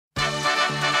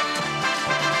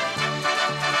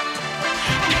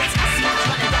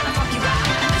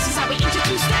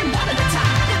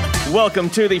Welcome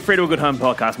to the Free to a Good Home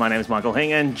podcast. My name is Michael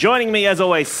Hing, and joining me, as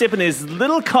always, sipping his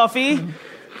little coffee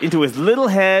into his little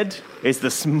head is the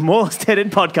smallest head in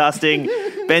podcasting,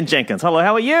 Ben Jenkins. Hello,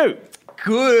 how are you?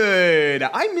 Good.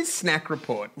 I miss Snack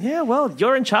Report. Yeah, well,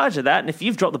 you're in charge of that, and if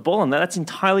you've dropped the ball on that, that's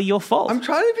entirely your fault. I'm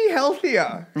trying to be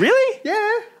healthier. Really?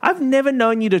 Yeah. I've never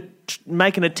known you to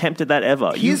make an attempt at that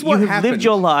ever. Here's you what have happened. lived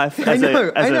your life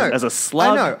as a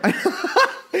slug, I know.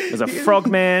 as a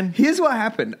frogman. Here's what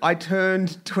happened. I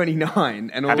turned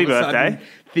 29 and all Happy of a sudden birthday.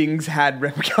 things had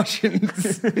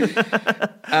repercussions.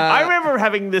 I remember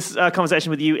having this conversation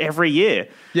with you every year.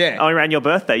 Yeah. Around your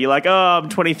birthday. You're like, I'm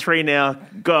 23 now.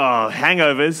 Go,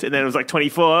 hangovers. And then it was like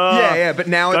 24. Oh, Yeah, but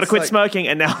now gotta it's quit like- smoking.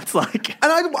 And now it's like...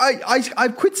 And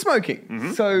I've quit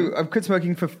smoking. So I've quit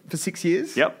smoking for 6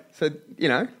 years. Yep. So,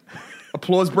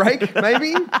 applause break,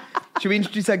 maybe? Should we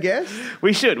introduce our guest?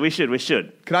 We should.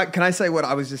 Can I say what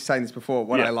I was just saying this before,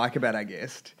 what Yeah. I like about our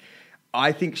guest?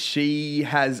 I think she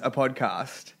has a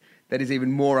podcast that is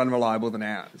even more unreliable than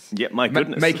ours. Yeah, my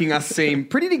goodness. Making us seem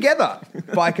pretty together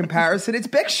by comparison. It's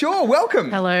Beck Shaw.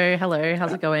 Welcome. Hello.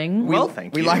 How's it going? Well,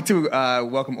 thank you. We like to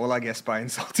welcome all our guests by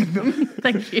insulting them.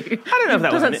 Thank you. I don't know if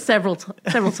that was... Done it several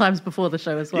times before the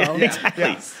show as well. Yeah, exactly.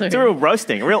 Yeah. So- It's a real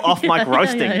roasting, a real off-mic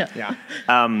roasting. Yeah. Yeah.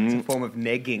 It's a form of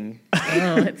negging.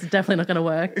 Oh, it's definitely not going to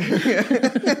work.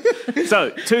 So,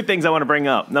 two things I want to bring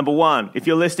up. Number one, if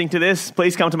you're listening to this,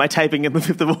 please come to my taping on the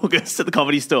 5th of August at the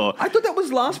Comedy Store. I thought that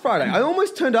was last Friday. I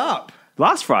almost turned up.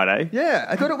 Last Friday? Yeah,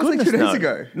 I thought it was like 2 Goodness, days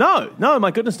no. ago. No,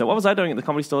 my goodness, no. What was I doing at the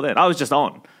Comedy Store then? I was just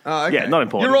on. Oh, okay. Yeah, not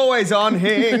important. You're always on,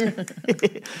 Hing.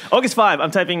 August 5,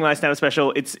 I'm taping my stand-up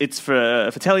special. It's for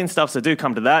Italian stuff, so do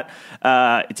come to that.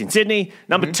 It's in Sydney.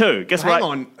 Number two, guess what? Hang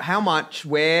on. How much?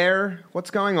 Where?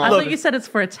 What's going on? I thought you said it's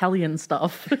for Italian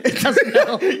stuff. It doesn't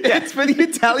help. Yeah, it's for the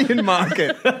Italian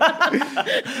market.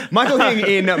 Michael Hing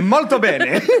in Molto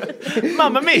Bene.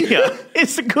 Mamma mia,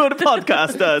 it's a good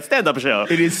podcast stand-up show.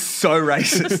 It is so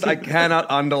racist. I cannot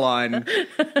underline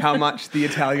how much the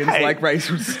Italians Hey. like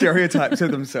racial stereotypes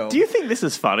of themselves. Do you think this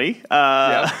is funny?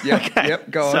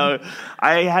 Yep, go on. So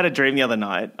I had a dream the other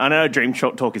night. I know dream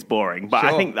talk is boring, but I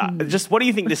Sure. think that just what do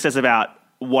you think this says about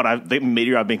the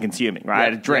media I've been consuming, right? I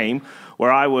had a Yeah, dream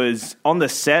where I was on the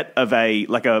set of a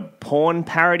porn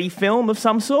parody film of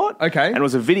some sort. Okay. And it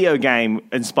was a video game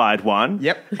inspired one.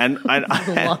 Yep. And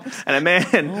a man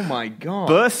Oh my God.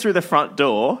 bursts through the front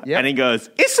door Yep. and he goes,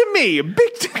 "It's a me,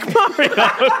 Big Dick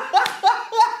Mario."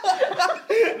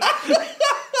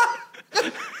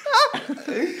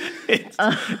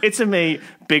 It's a me,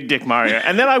 Big Dick Mario.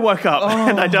 And then I woke up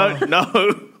and I don't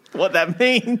know what that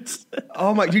means.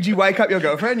 Oh my! Did you wake up your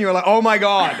girlfriend? You were like, "Oh my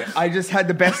God! I just had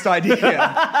the best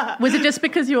idea." Was it just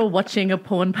because you were watching a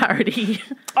porn parody?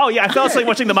 Oh, yeah, I fell asleep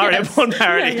watching the Mario Yes. porn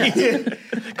parody.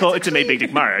 Yeah, Call it to me, Big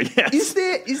Dick Mario, yes. Is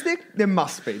there? There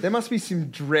must be some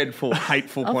dreadful,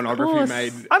 hateful pornography course.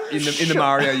 made I'm in the sure.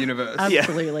 Mario universe.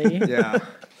 Absolutely. Yeah.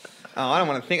 Oh, I don't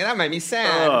want to think. That made me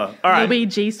sad. All right. You'll be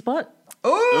G-spot.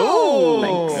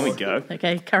 Oh, There we go.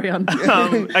 Okay, carry on.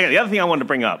 Okay, the other thing I wanted to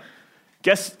bring up.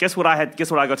 Guess what I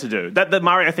got to do. That the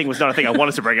Mario thing was not a thing I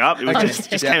wanted to bring up. It was Okay.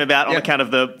 just Yeah. came about on Yeah. account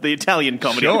of the Italian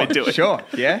comedy I've been doing. Sure.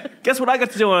 Yeah. Guess what I got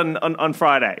to do on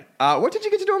Friday? What did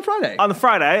you get to do on Friday? On the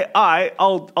Friday,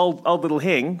 old little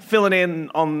Hing, filling in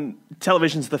on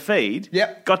television's The Feed,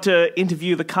 Yep. got to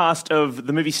interview the cast of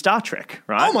the movie Star Trek,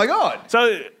 right? Oh my God!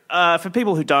 So, for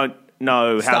people who don't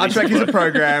know how Star these Trek is a work-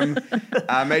 program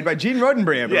made by Gene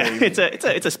Roddenberry, I believe. Yeah,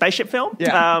 it's a spaceship film.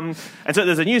 Yeah. And so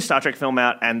there's a new Star Trek film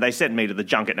out, and they sent me to the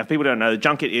junket. Now, if people don't know, the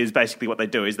junket is basically what they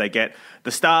do is they get the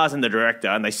stars and the director,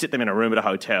 and they sit them in a room at a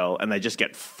hotel, and they just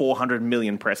get 400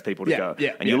 million press people to Yeah, go.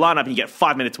 yeah, and you yeah. line up, and you get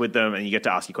 5 minutes with them, and you get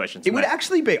to ask your questions. It and would that.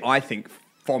 actually be, I think,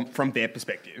 from their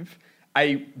perspective,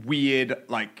 a weird,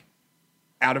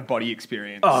 out of body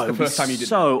experience. Oh, the first time you did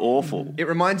so awful. It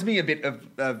reminds me a bit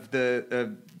of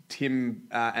the Tim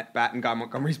Batt and Guy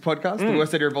Montgomery's podcast, The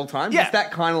Worst Idea of All Time. Yeah. It's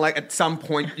that kind of at some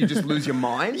point you just lose your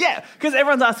mind. Yeah, because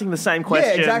everyone's asking the same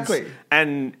questions. exactly.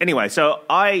 And anyway, so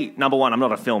number one, I'm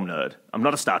not a film nerd. I'm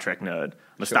not a Star Trek nerd.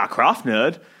 I'm a StarCraft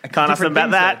nerd. Can't ask them Different about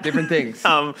things, that. though, different things.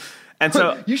 And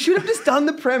so You should have just done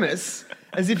the premise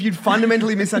as if you'd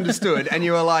fundamentally misunderstood and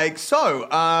you were like,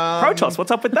 Protoss,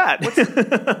 what's up with that?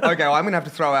 okay, well, I'm going to have to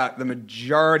throw out the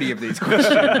majority of these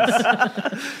questions.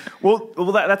 well,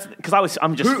 that's because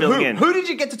I'm just filling in. Who did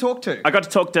you get to talk to? I got to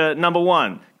talk to number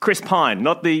one, Chris Pine,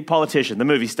 not the politician, the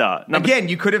movie star. Again,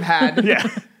 you could have had... Yeah,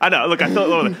 I know. Look, I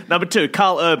thought number two,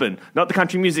 Carl Urban, not the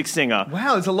country music singer.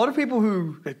 Wow, there's a lot of people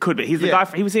who... It could be. He's the Yeah.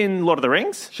 guy. He was in Lord of the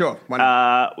Rings. Sure. Why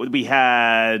not? We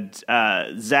had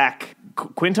Zach,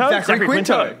 Quinto. Zachary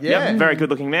Quinto, yeah. Yep, very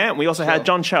good-looking man. We also had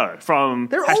John Cho from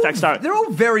 #Star. They're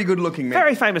all very good-looking men.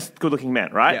 Very famous, good-looking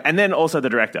men, right? Yeah. And then also the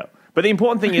director. But the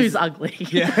important thing Who's is... ugly.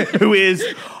 who is...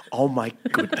 Oh, my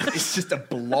goodness. It's just a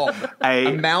blob.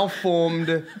 A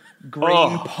malformed,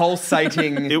 green,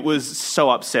 pulsating... It was so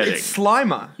upsetting. It's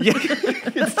Slimer. Yeah.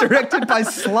 It's directed by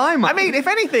Slimer. I mean, if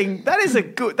anything, that is a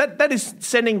good... That is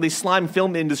sending the slime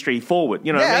film industry forward.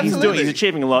 You know, Yeah, what I mean? He's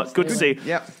achieving a lot. Good to see.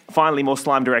 Yep. Finally, more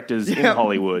slime directors in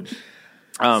Hollywood.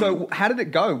 So how did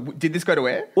it go? Did this go to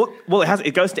air? Well,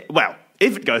 it goes to... Well...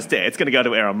 If it goes there, it's going to go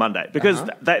to air on Monday because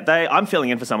I'm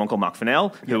filling in for someone called Mark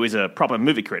Fennell, who is a proper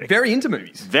movie critic. Very into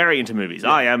movies. Very into movies.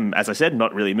 I am, as I said,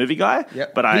 not really a movie guy.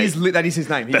 Yep. But that is his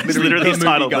name. He's that's literally his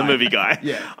title, the movie guy.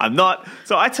 Yeah. I'm not.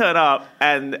 So I turn up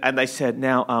and they said,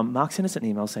 now, Mark sent us an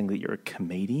email saying that you're a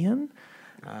comedian.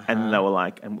 And they were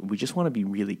like, and we just want to be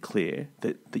really clear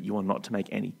that you are not to make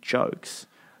any jokes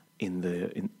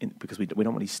because we don't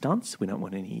want any stunts. We don't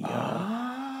want any...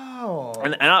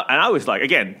 And I was like,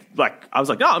 again, I was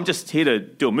like, no, I'm just here to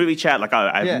do a movie chat. Like,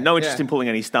 I have no interest in pulling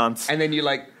any stunts. And then you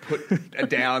put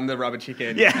down the rubber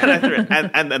chicken. Yeah, and I threw it.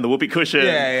 And the whoopee cushion.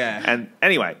 Yeah. And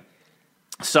anyway,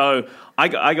 so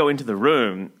I go into the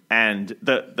room and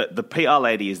the PR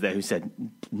lady is there who said,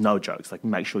 no jokes. Like,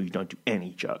 make sure you don't do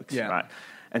any jokes. Yeah. Right.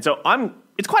 And so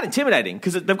it's quite intimidating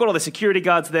because they've got all the security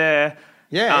guards there.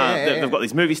 They've got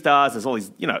these movie stars. There's all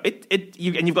these, and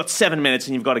you've got 7 minutes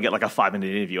and you've got to get like a 5-minute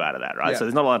interview out of that, right? Yeah. So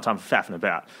there's not a lot of time for faffing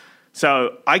about.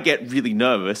 So I get really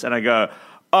nervous and I go,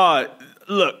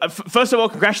 look, first of all,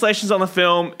 congratulations on the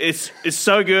film. It's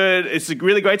so good. It's a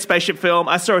really great spaceship film.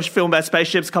 I saw a film about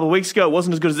spaceships a couple of weeks ago. It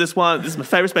wasn't as good as this one. This is my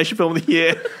favorite spaceship film of the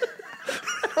year.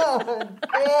 Oh,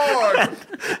 God.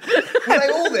 Were they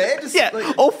all there?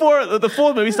 All the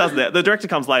four movie stars are there. The director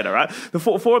comes later, right? The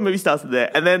four movie stars are there.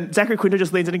 And then Zachary Quinto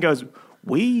just leans in and goes,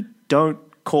 we don't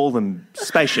call them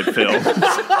spaceship films. And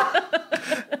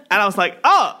I was like,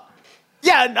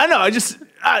 yeah, I know. I just...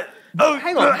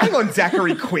 hang on,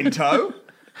 Zachary Quinto.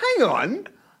 Hang on.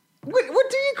 What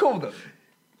do you call them?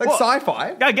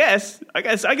 Sci-fi? I guess.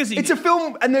 It's a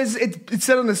film and it's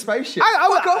set on a spaceship.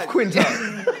 Fuck off, Quinto.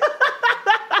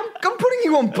 I'm putting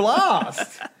you on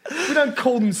blast. We don't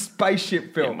call them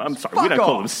spaceship films. I'm sorry, we don't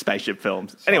call them spaceship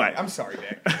films. Anyway. I'm sorry,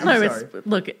 Nick.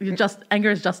 Look, anger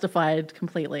is justified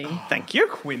completely. Thank you.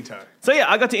 Quinto. So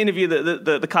I got to interview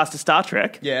the cast of Star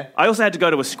Trek. Yeah. I also had to go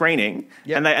to a screening,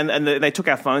 yeah. and they took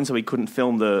our phones so we couldn't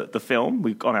film the film.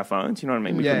 We on our phones, you know what I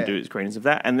mean? We couldn't do screenings of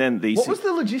that. And then what was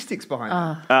the logistics behind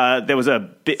that? There was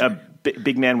a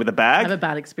big man with a bag. I have a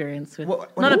bad experience with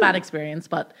not a bad experience,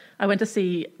 but I went to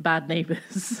see Bad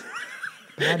Neighbours.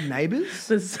 Bad Neighbours?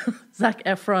 There's Zac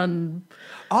Efron.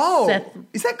 Oh, Seth.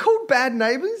 Is that called Bad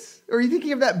Neighbours? Or are you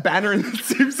thinking of that banner in The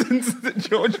Simpsons that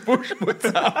George Bush puts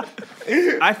up?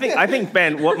 I think,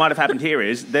 Ben, what might have happened here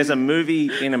is there's a movie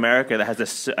in America that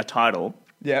has a title.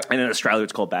 Yeah. And in Australia,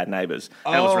 it's called Bad Neighbours.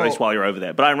 And it was released while you're over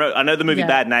there. But I know the movie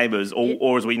Bad Neighbours,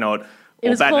 or as we know it, it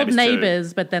was Bad called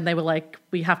Neighbours, but then they were like,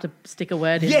 we have to stick a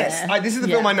word in yes, there. this is the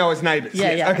film I know as Neighbours.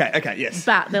 Yeah, yes. yeah. Okay, yes.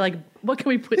 Bad. They're like, what can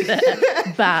we put there?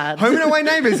 Bad. Home and Away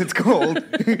Neighbours, it's called.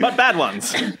 But bad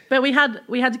ones. But we had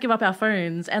to give up our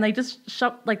phones, and they just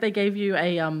they gave you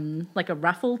a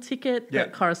raffle ticket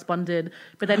that corresponded,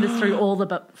 but then just threw all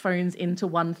the phones into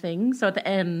one thing. So at the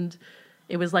end,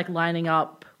 it was like lining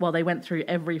up while they went through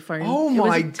every phone. Oh it was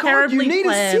my God, terribly you need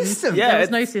planned. a system. Yeah, there was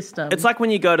no system. It's like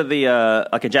when you go to the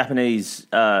like a Japanese.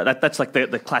 That's like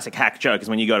the classic hack joke is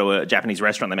when you go to a Japanese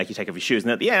restaurant, they make you take off your shoes,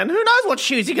 and at the end, who knows what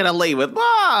shoes you're going to leave with?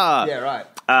 Blah! Yeah, right.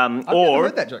 I've never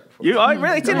heard that joke before. I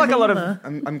really did like a lot of.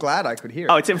 I'm glad I could hear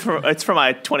it. Oh, it's from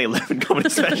my 2011 comedy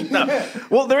special. No,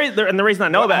 well, and the reason I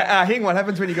know about Hing, what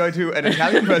happens when you go to an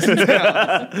Italian person's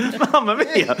house? Mamma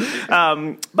mia.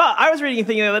 But I was reading a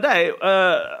thing the other day.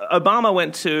 Obama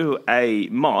went to a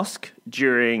mosque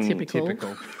during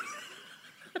Typical.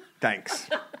 Thanks.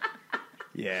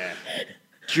 Yeah.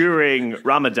 During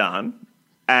Ramadan,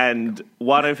 and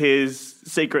one of his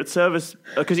Secret Service,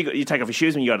 because you take off your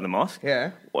shoes when you go to the mosque,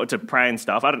 or to pray and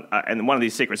stuff. And one of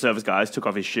these Secret Service guys took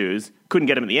off his shoes, couldn't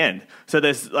get him at the end. So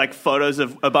there's like photos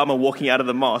of Obama walking out of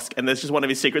the mosque, and there's just one of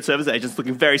his Secret Service agents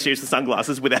looking very serious with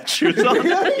sunglasses without shoes on.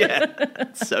 Yeah,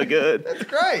 it's so good. That's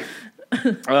great.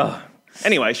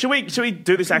 Anyway, should we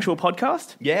do this actual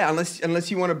podcast? Yeah,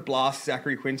 unless you want to blast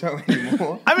Zachary Quinto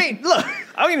anymore. I mean, look,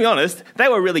 I'm going to be honest. They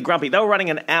were really grumpy. They were running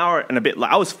an hour and a bit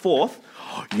late. I was fourth.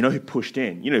 You know who pushed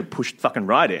in? You know who pushed fucking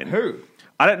right in? Who?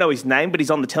 I don't know his name, but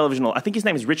he's on the television. I think his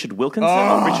name is Richard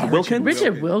Wilkinson. Richard Wilkins.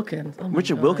 Richard Wilkins. Oh my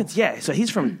Richard God. Wilkins, yeah. So he's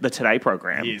from the Today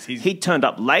program. He is. He turned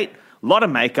up late, A lot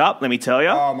of makeup, let me tell you.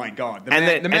 Oh my God.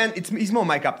 He's more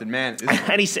makeup than man.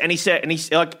 And he said,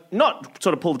 like, not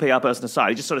sort of pull the PR person aside.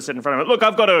 He just sort of said in front of him, look,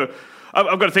 I've got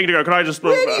a thing to go. Can I just...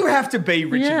 Where do you have to be,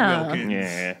 Richard Wilkins?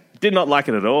 Yeah. Did not like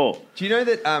it at all. Do you know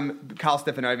that Carl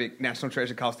Stefanovic, National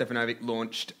Treasure Carl Stefanovic,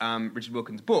 launched Richard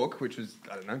Wilkins' book, which was,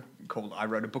 I don't know, called I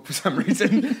Wrote a Book for some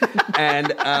reason.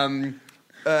 And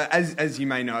as you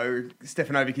may know,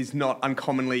 Stefanovic is not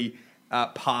uncommonly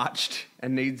parched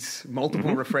and needs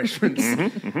multiple refreshments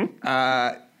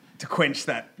to quench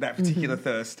that particular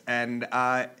thirst. And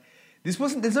there's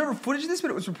no footage of this,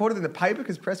 but it was reported in the paper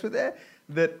because press were there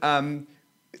that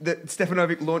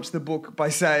Stefanovic launched the book by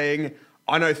saying,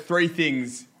 I know 3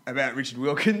 things about Richard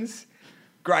Wilkins.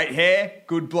 Great hair,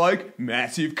 good bloke,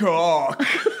 massive cock.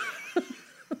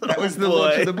 That was the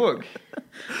launch of the book.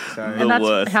 So, and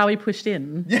that's how he pushed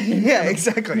in. Yeah,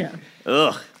 exactly. Yeah.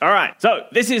 Ugh. All right. So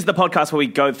this is the podcast where we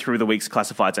go through the week's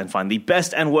classifieds and find the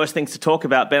best and worst things to talk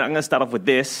about. Ben, I'm going to start off with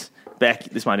this. Beck,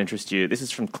 this might interest you. This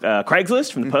is from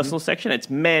Craigslist, from the personal section. It's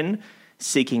men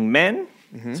seeking men.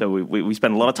 So we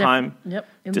spend a lot of time...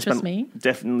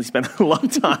 Definitely spend a lot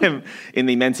of time in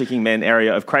the men seeking men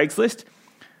area of Craigslist.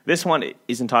 This one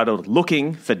is entitled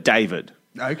Looking for David.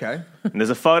 Okay. And there's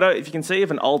a photo, if you can see,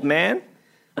 of an old man,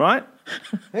 right?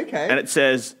 Okay. And it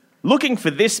says, looking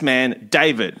for this man,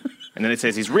 David. And then it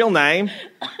says his real name,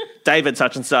 David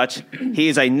such and such. He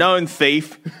is a known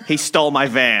thief. He stole my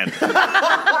van.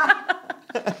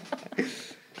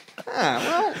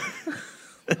 Well...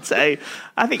 It's I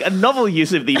think, a novel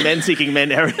use of the men seeking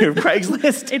men area of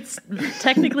Craigslist. It's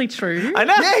technically true. I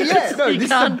know. Yeah. No, you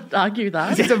can't argue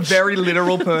that. This is a very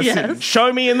literal person. Yes.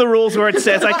 Show me in the rules where it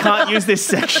says I can't use this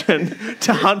section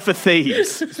to hunt for thieves.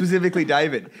 Specifically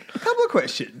David. A couple of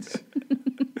questions.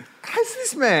 Has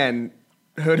this man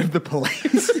heard of the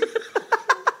police?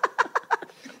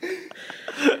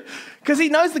 Because he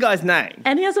knows the guy's name.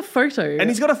 And he has a photo. And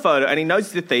he's got a photo, and he knows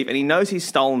he's the thief, and he knows he's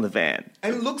stolen the van.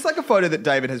 And it looks like a photo that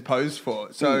David has posed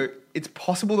for. So it's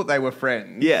possible that they were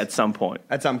friends. Yeah, at some point.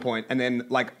 And then,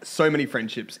 like so many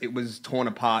friendships, it was torn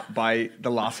apart by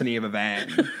the larceny of a van.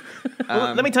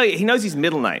 Well, let me tell you, he knows his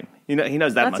middle name. He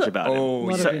knows that much about him. A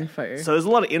lot of info. So there's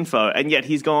a lot of info, and yet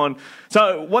he's gone...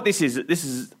 So what this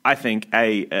is, I think,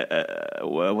 this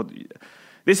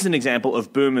is an example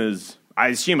of boomers... I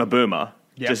assume a boomer...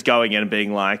 Yep. Just going in and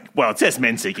being like, well, it says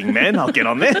men seeking men. I'll get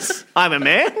on this. I'm a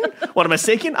man. What am I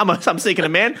seeking? I'm seeking a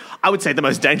man. I would say the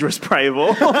most dangerous prey of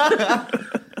all.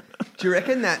 Do you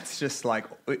reckon that's just like,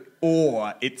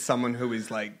 or it's someone who is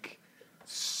like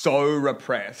so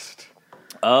repressed?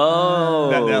 Oh.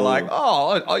 That they're like,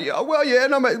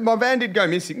 my van did go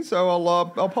missing, so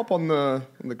I'll pop on the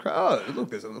crowd. Oh, look,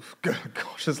 there's a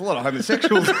lot of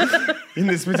homosexuals in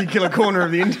this particular corner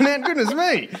of the internet. Goodness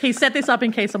me. He set this up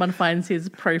in case someone finds his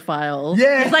profile.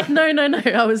 Yeah. He's like, no.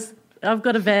 I've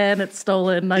got a van. It's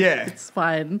stolen. It's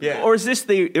fine. Yeah. Or is this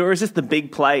the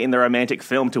big play in the romantic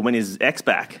film to win his ex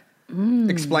back?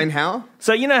 Explain how.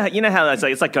 So you know how it's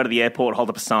like go to the airport, hold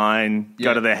up a sign,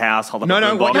 go to their house, hold up a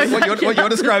boom box. What you're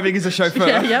describing is a chauffeur.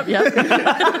 Yep.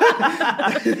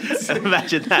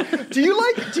 Imagine that. Do you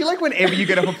like whenever you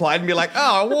get off a plane and be like,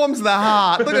 oh, it warms the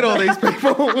heart. Look at all these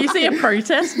people. You see a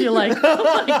protest and you're like, oh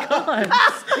my God.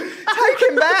 Take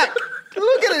him back.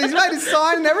 Look at it. He's made his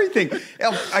sign and everything.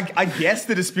 I guess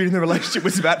the dispute in the relationship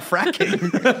was about fracking.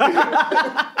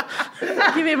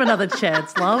 Give him another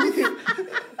chance, love.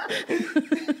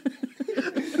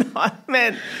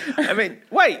 Man, I mean,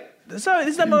 wait. So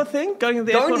is that not a thing? Going to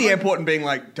the airport and being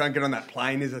like, don't get on that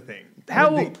plane is a thing.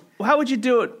 How would you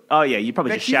do it? Oh, yeah, you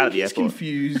probably just shout at the airport.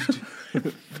 Confused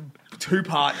 2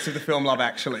 parts of the film Love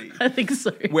Actually. I think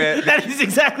so. Where that is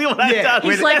exactly what I've done.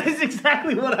 That is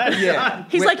exactly what I've done.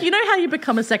 He's like, you know how you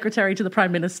become a secretary to the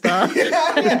Prime Minister?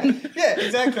 yeah,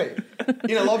 exactly.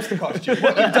 In a lobster costume.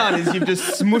 What you've done is you've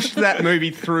just smushed that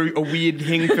movie through a weird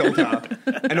Hing filter,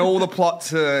 and all the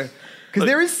plots are... Because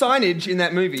there is signage in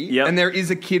that movie, and there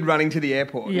is a kid running to the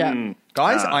airport. Yeah.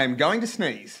 Guys, I am going to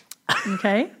sneeze.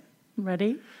 Okay,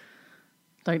 ready?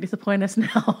 Don't disappoint us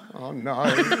now. Oh, no.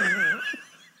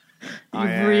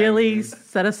 You've really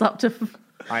set us up to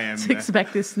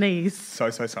expect this sneeze. So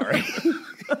sorry.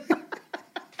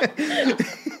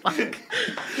 Fuck.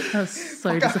 That's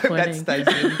so disappointing. I hope that stays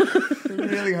in. I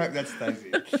really hope that stays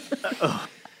in.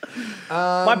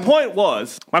 My point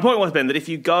was, Ben, that if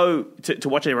you go to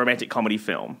watch a romantic comedy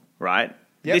film, right,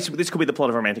 this could be the plot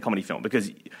of a romantic comedy film,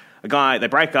 because a guy, they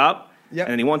break up, and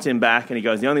then he wants him back, and he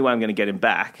goes, the only way I'm going to get him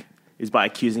back is by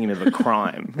accusing him of a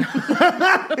crime.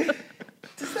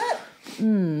 Does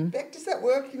that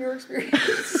work in your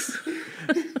experience?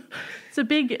 It's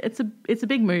a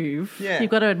big move. Yeah.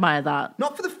 You've got to admire that.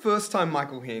 Not for the first time,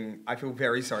 Michael Hing. I feel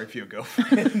very sorry for your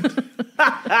girlfriend.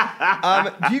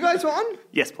 Do you guys want one?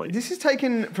 Yes, please. This is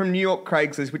taken from New York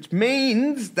Craigslist, which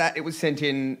means that it was sent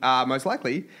in, most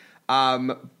likely,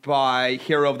 by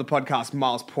hero of the podcast,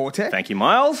 Miles Porter. Thank you,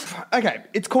 Miles. Okay,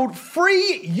 it's called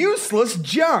Free Useless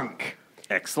Junk.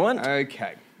 Excellent.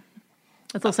 Okay.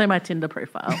 It's also my Tinder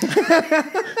profile.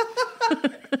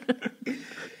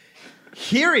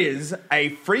 Here is a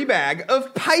free bag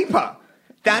of paper.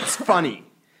 That's funny.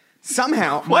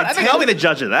 Somehow, I think I'll be the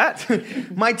judge of that.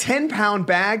 my 10-pound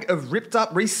bag of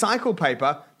ripped-up recycled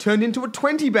paper turned into a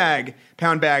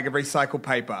 20-pound bag of recycled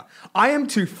paper. I am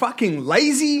too fucking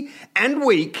lazy and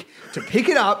weak to pick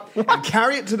it up and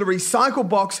carry it to the recycle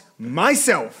box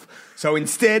myself. So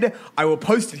instead, I will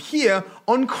post it here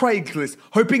on Craigslist,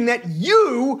 hoping that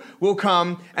you will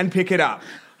come and pick it up.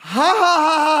 Ha ha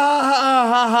ha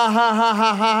ha ha ha ha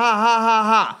ha ha ha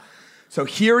ha. So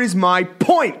here is my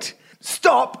point.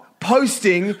 Stop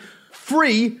posting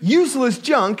free, useless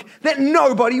junk that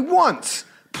nobody wants.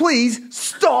 Please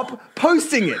stop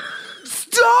posting it.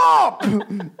 Stop!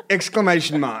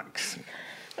 Exclamation marks.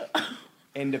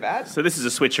 End of ad. So this is a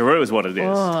switcheroo, is what it is.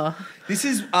 Oh. This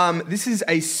is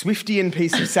a Swiftian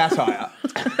piece of satire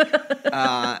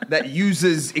that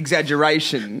uses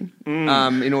exaggeration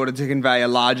in order to convey a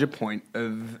larger point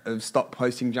of stop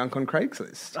posting junk on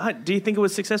Craigslist. Do you think it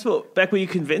was successful? Beck, were you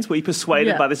convinced? Were you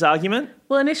persuaded Yeah. by this argument?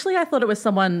 Well, initially I thought it was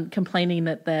someone complaining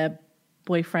that their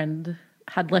boyfriend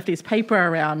had left his paper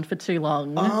around for too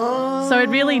long. Oh. So it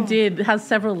really has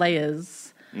several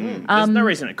layers. There's no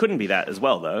reason it couldn't be that as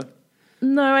well, though.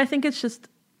 No, I think it's just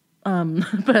a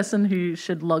person who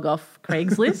should log off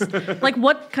Craigslist. Like,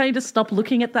 what, can you just stop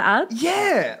looking at the ad?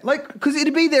 Yeah, like, because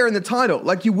it'd be there in the title.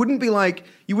 Like, you wouldn't see, like,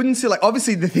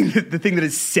 obviously the thing that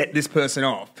has set this person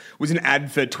off was an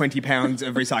ad for 20 pounds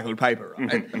of recycled paper,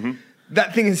 right?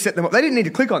 That thing has set them off. They didn't need to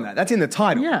click on that. That's in the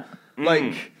title. Yeah.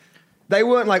 Like, they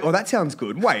weren't like, oh, that sounds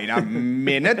good. Wait a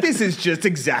minute. This is just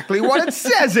exactly what it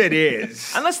says it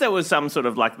is. Unless there was some sort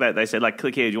of, like, they said, like,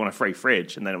 click here, do you want a free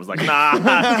fridge? And then it was like, nah,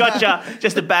 gotcha,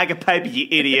 just a bag of paper, you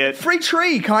idiot. Free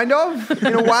tree, kind of,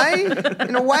 in a way.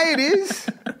 In a way it is.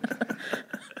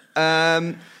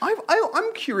 I'm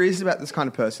curious about this kind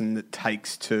of person that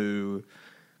takes to...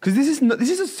 Because this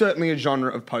is certainly a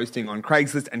genre of posting on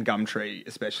Craigslist and Gumtree,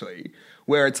 especially,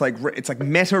 where it's like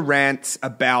meta rants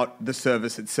about the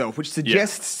service itself, which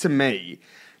suggests to me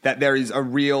that there is a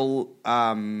real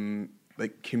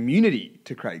like community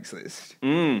to Craigslist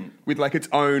with like its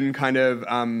own kind of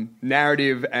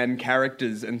narrative and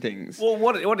characters and things. Well,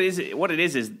 what it is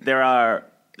there are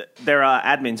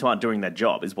admins who aren't doing their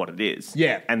job, is what it is.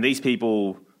 Yeah. And these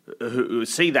people who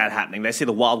see that happening, they see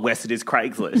the Wild West it is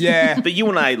Craigslist. Yeah. That you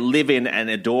and I live in and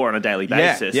adore on a daily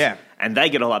basis. Yeah. And they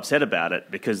get all upset about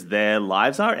it because their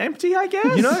lives are empty, I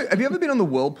guess. You know, have you ever been on the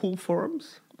Whirlpool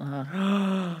forums?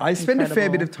 I spend a fair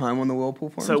bit of time on the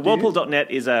Whirlpool forums. So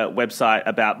Whirlpool.net is a website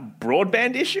about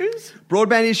broadband issues?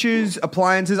 Broadband issues,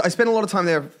 appliances. I spend a lot of time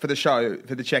there for the show,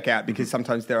 for the checkout, because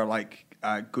sometimes there are like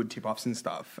good tip-offs and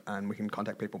stuff and we can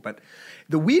contact people. But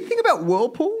the weird thing about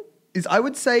Whirlpool is I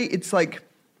would say it's like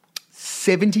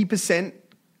 70%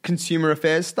 consumer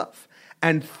affairs stuff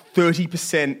and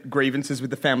 30% grievances with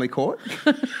the family court.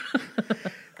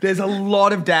 There's a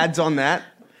lot of dads on that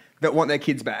want their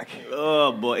kids back.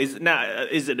 Oh boy! Is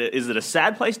it a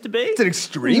sad place to be? It's an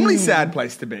extremely sad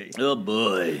place to be. Oh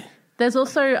boy! There's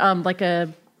also like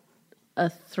a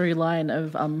through line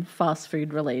of fast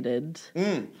food related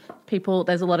people.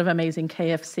 There's a lot of amazing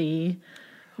KFC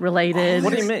related.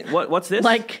 What do you mean? What's this?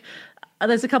 Like,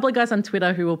 there's a couple of guys on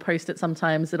Twitter who will post it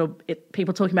sometimes.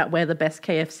 People talking about where the best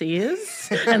KFC is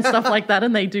and stuff like that,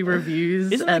 and they do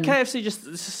reviews. Isn't the KFC just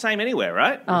the same anywhere,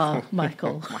 right? Oh,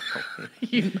 Michael.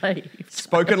 You naive.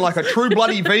 Spoken like a true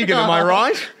bloody vegan, am I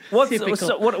right? What are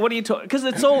you talking? Because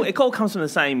it all comes from the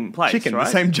same place, Chicken, right?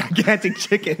 the same gigantic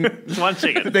chicken. It's one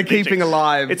chicken. They're keeping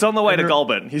alive. It's on the way to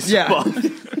Goulburn.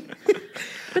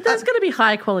 But there's going to be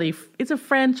high quality. It's a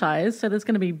franchise, so there's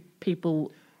going to be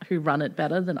people who run it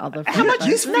better than other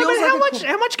franchises.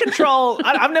 How much control?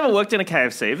 I've never worked in a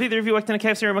KFC. Have either of you worked in a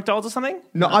KFC or a McDonald's or something?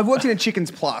 No, I've worked in a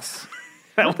Chickens Plus.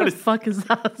 What the fuck is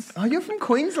that? Oh, you're from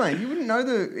Queensland. You wouldn't know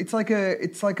It's like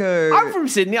a. I'm from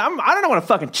Sydney. I don't know what a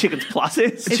fucking Chickens Plus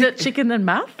is. Is it chicken and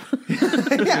math?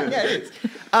 yeah, it is.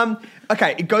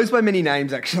 Okay, it goes by many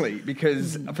names actually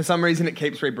because for some reason it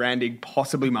keeps rebranding,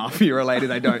 possibly mafia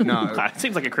related. I don't know. It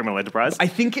seems like a criminal enterprise. I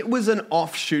think it was an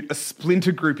offshoot, a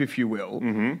splinter group, if you will,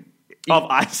 of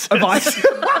ISIS. Of ISIS.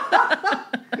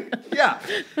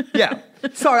 Yeah.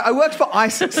 Sorry, I worked for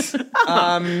ISIS.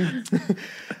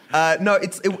 No,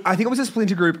 I think it was a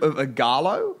splinter group of a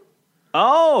Galo.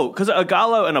 Oh, because a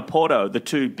Galo and a Porto, the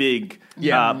two big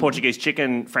Yeah. Portuguese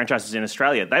chicken franchises in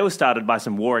Australia, they were started by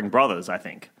some warring brothers, I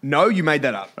think. No, you made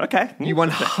that up. Okay. You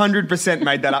 100%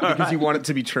 made that up because you want it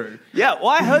to be true. Yeah, well,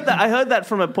 I heard that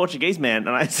from a Portuguese man,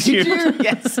 and I assumed you?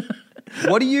 yes,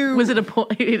 What do you... Is it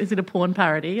a porn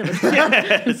parody?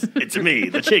 yes, it's me,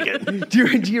 the chicken. Do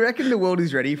you reckon the world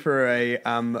is ready for a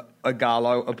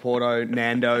Galo, a Porto,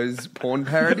 Nando's porn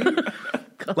parody?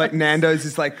 Like Nando's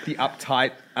is like the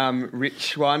uptight,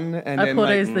 rich one, and then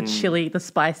Porto like, is the chili, the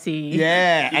spicy.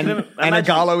 yeah, can and a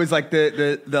imagine- Galo is like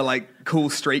the like cool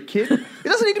street kid. It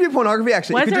doesn't need to be pornography,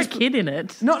 actually. Why It is could there a kid in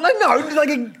it? No, like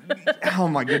a. Oh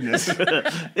my goodness!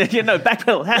 Yeah, no,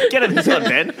 backpedal. Get at this one,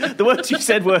 Ben. The words you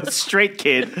said were street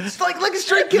kid. It's like a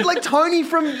street kid, like Tony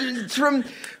from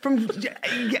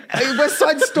West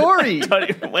Side Story.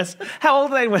 Tony from How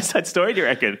old are they in West Side Story, do you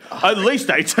reckon? At least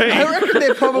 18. I reckon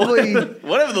they're probably.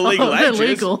 Whatever the legal They're age is.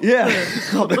 legal. Yeah.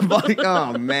 Oh, they're like,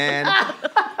 oh man.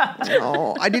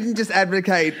 Oh, I didn't just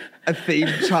advocate a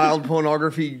themed child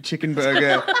pornography chicken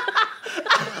burger.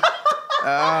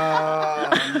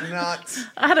 Oh, nuts.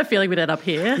 I had a feeling we'd end up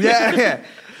here. Yeah.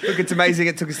 Look, it's amazing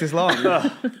it took us this long. All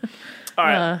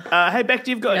right. Hey, Beck,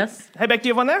 do you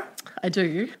have one there? I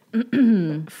do.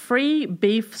 Free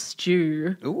beef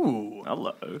stew. Ooh.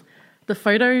 Hello. The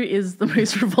photo is the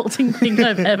most revolting thing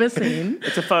I've ever seen.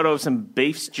 It's a photo of some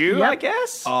beef stew, Yep. I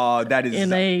guess. Oh, that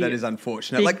In a is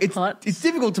unfortunate. big Like pot. it's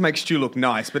difficult to make stew look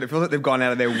nice, but it feels like they've gone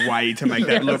out of their way to make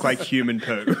that Yes. look like human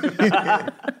poo.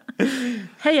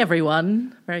 Hey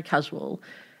everyone, very casual.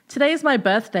 Today is my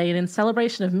birthday, and in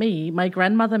celebration of me, my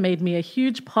grandmother made me a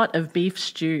huge pot of beef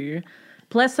stew.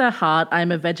 Bless her heart,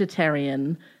 I'm a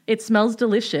vegetarian. It smells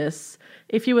delicious.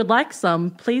 If you would like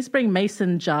some, please bring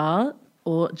mason jar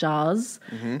or jars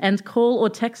and call or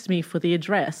text me for the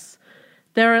address.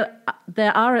 There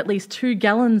are at least 2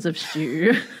 gallons of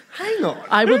stew. Hang on.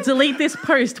 I will delete this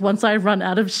post once I run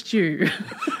out of stew.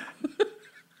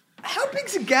 How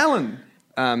big's a gallon?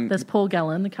 There's Paul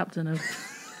Gallen, the captain of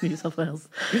New South Wales.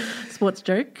 Sports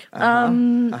joke.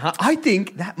 I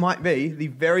think that might be the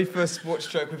very first sports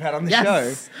joke we've had on the Yes.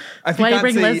 show. If Why you can't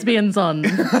bring see- lesbians on?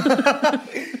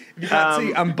 You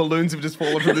can't see balloons have just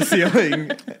fallen from the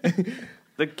ceiling.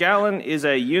 The gallon is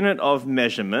a unit of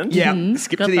measurement. Yeah,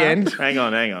 skip Got to the that. end. Hang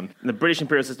on. In the British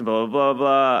imperial system, blah, blah, blah,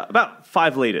 blah. About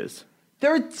 5 litres.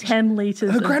 There are 10 litres.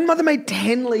 Her of- grandmother made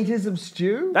 10 litres of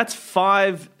stew? That's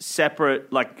 5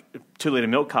 separate, like, 2-litre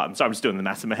milk cartons. Sorry, I'm just doing the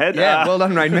maths in my head. Yeah, well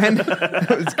done, Rain Man.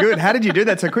 That was good. How did you do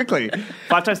that so quickly?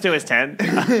 5 times 2 is 10.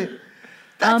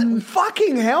 That's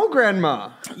fucking hell, Grandma.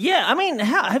 Yeah, I mean,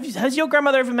 has your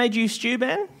grandmother ever made you stew,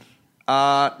 Ben?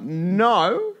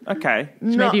 No. Okay.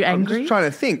 made you I'm angry? just trying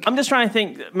to think. I'm just trying to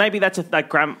think. Maybe that's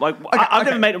I've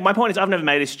never made. My point is, I've never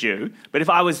made a stew. But if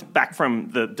I was back from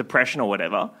the depression or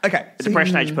whatever, Okay, a so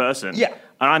depression age person, yeah.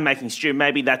 and I'm making stew,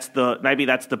 maybe that's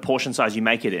the portion size you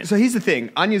make it in. So here's the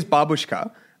thing. Anya's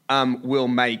babushka will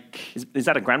make... Is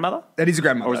that a grandmother? That is a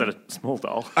grandmother. Or is that a small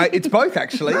doll? It's both,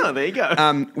 actually. Oh, there you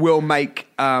go. Will make...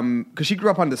 Because she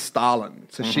grew up under Stalin,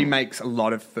 so she makes a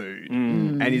lot of food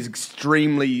and is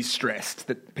extremely stressed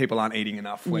that people aren't eating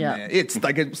enough when Yeah. they're... It's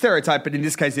like a stereotype, but in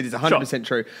this case, it is 100%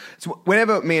 true. So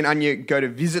whenever me and Anya go to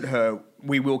visit her,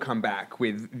 we will come back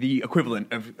with the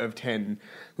equivalent of 10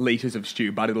 litres of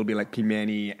stew, but it'll be like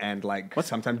pimeni and like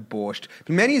sometimes borscht.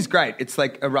 Pimeni is great. It's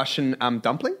like a Russian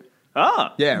dumpling.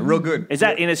 Ah, Yeah, real good. is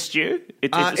that in a stew?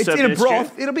 It's served in a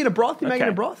broth. stew? It'll be in a broth. You make it in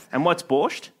a broth. And what's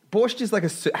borscht? Borscht is like a...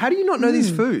 How do you not know these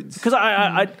foods? Because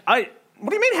I what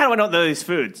do you mean? How do I not know these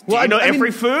foods? Do Well, you know I mean-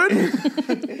 every food?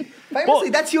 Famously,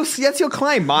 that's your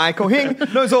claim. Michael Hing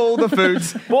knows all the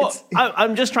foods. Well,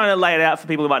 I'm just trying to lay it out for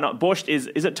people who might not. Borscht is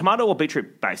it tomato or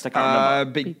beetroot based? I can't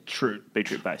remember. Beetroot.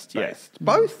 Beetroot based, yeah. Based.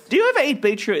 Both. Do you ever eat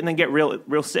beetroot and then get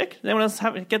real sick? Does anyone else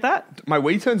get that? My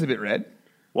wee turns a bit red.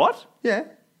 What? Yeah.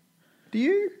 Do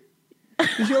you?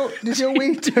 Does your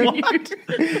wee turn?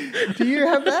 Do you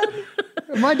have that?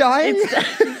 Am I dying?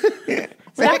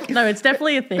 No, it's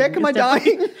definitely a thing. Beck, am I It's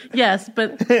definitely- dying? Yes,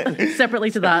 but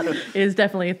separately to that is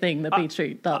definitely a thing that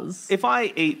beetroot does. If I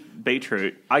eat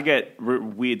beetroot, I get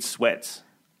weird sweats.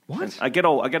 What? I get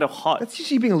all hot. That's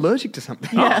usually being allergic to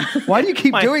something. Yeah. Why do you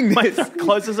keep doing My this? throat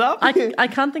closes up. I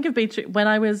can't think of beetroot. When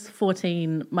I was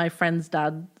 14, my friend's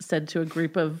dad said to a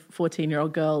group of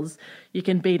 14-year-old girls, you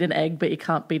can beat an egg, but you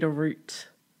can't beat a root.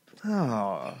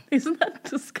 Oh. Isn't that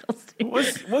disgusting?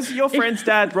 Was your friend's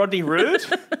dad Rodney Rood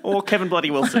or Kevin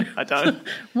Bloody Wilson? I don't.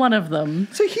 One of them.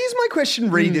 So here's my question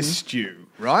re this stew,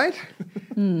 right?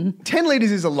 10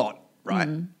 litres is a lot, right?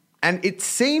 And it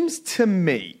seems to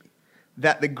me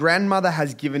that the grandmother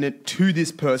has given it to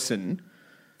this person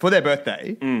for their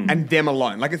birthday and them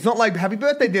alone. Like, it's not like, happy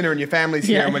birthday dinner and your family's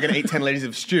here and we're going to eat 10 litres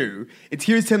of stew. It's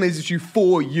here's 10 litres of stew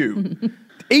for you.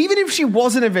 Even if she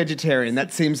wasn't a vegetarian,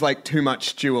 that seems like too much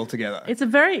stew altogether. It's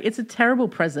a terrible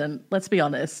present, let's be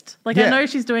honest. Like, I know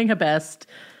she's doing her best,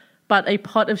 but a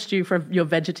pot of stew for your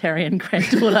vegetarian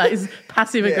granddaughter is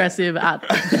passive-aggressive at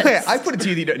best. Yeah, I put it to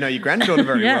you that you don't know your granddaughter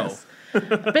very well.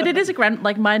 But it is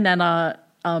like my nana,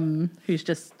 who's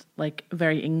just like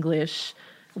very English,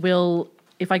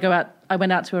 if I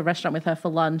went out to a restaurant with her for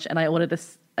lunch and I ordered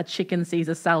a chicken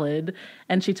Caesar salad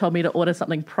and she told me to order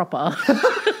something proper.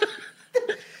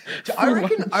 I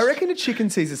reckon a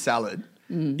chicken Caesar salad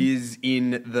is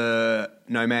in the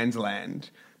no man's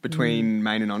land between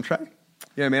main and entree. You know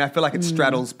what I mean? I feel like it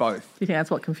straddles both. Do you think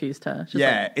that's what confused her? She's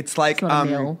it's like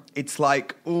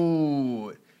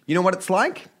ooh, you know what it's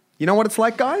like? You know what it's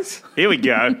like, guys? Here we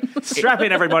go. Strap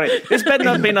in, everybody. This better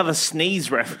not be another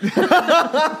sneeze reference.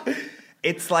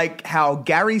 It's like how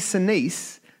Gary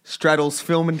Sinise straddles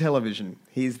film and television.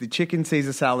 He's the chicken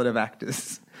Caesar salad of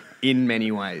actors in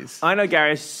many ways. I know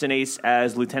Gary Sinise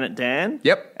as Lieutenant Dan.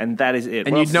 Yep. And that is it.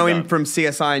 And you'd know him from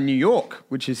CSI in New York,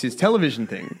 which is his television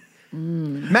thing.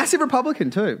 Massive Republican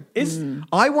too.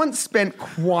 I once spent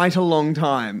quite a long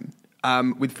time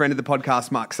with friend of the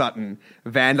podcast, Mark Sutton,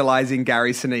 vandalising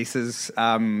Gary Sinise's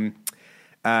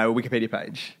Wikipedia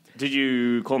page. Did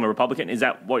you call him a Republican? Is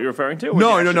that what you're referring to? Or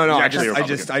No.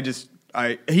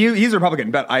 He's a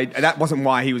Republican, but that wasn't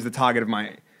why he was the target of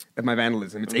my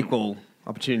vandalism. It's equal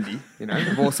opportunity, you know.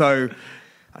 I've also,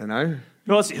 I don't know.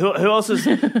 Who else has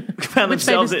found Which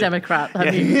themselves famous Democrat?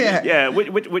 Yeah.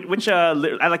 Which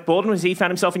Alec Baldwin, has he found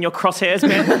himself in your crosshairs,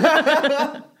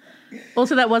 man?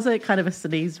 Also, that was a kind of a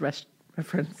Sinise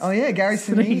reference. Oh yeah, Gary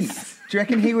Sinise. Do you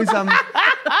reckon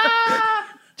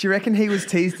he was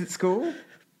teased at school?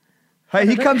 Hey,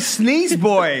 here comes Sneeze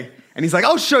Boy, and he's like,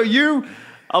 "I'll show you.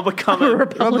 I'll become a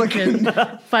Republican."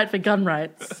 Fight for gun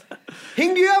rights.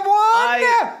 Hing, do you have one?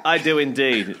 I do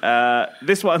indeed.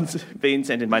 This one's been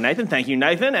sent in by Nathan. Thank you,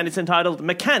 Nathan. And it's entitled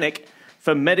Mechanic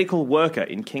for Medical Worker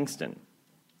in Kingston.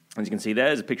 As you can see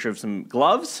there's a picture of some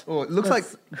gloves. Oh, it looks like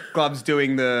gloves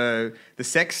doing the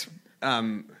sex...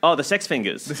 the sex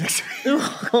fingers. The sex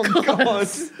Oh, God.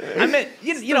 I mean,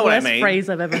 you know what I mean. Worst phrase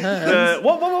I've ever heard.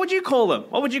 What would you call them?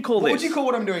 What would you call this? What would you call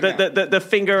what I'm doing The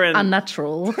finger and...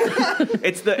 Unnatural.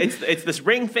 It's this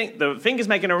ring thing. The finger's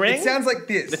making a ring. It sounds like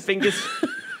this. The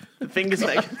fingers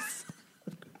make...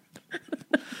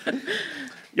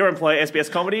 Your employer,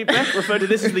 SBS Comedy, referred to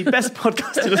this as the best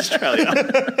podcast in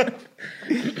Australia.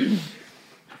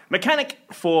 Mechanic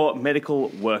for medical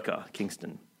worker,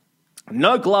 Kingston.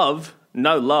 No glove,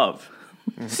 no love.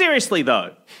 Seriously,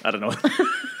 though. I don't know.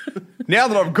 Now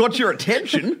that I've got your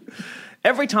attention.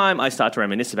 Every time I start to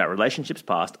reminisce about relationships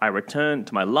past, I return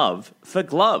to my love for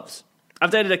gloves.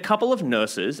 I've dated a couple of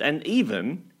nurses and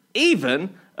even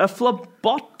a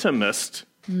phlebotomist.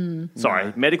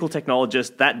 Sorry, medical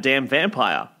technologist, that damn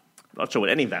vampire. Not sure what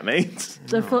any of that means.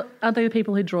 Aren't they the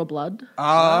people who draw blood?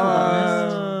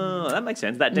 Oh, that makes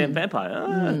sense. That damn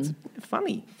vampire. It's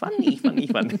funny.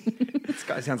 This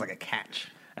guy sounds like a catch.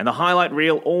 And the highlight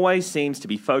reel always seems to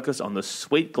be focused on the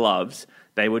sweet gloves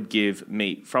they would give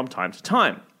me from time to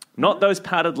time. Not those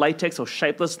powdered latex or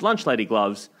shapeless lunch lady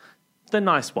gloves, the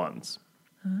nice ones.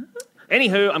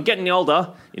 Anywho, I'm getting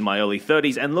older, in my early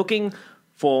 30s, and looking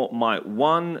for my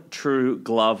one true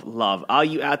glove love. Are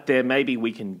you out there? Maybe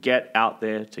we can get out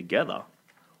there together.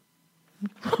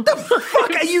 What the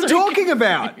fuck are you talking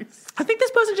about? I think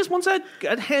this person just wants a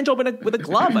hand job with a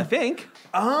glove, I think.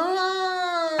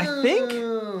 I think.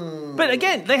 But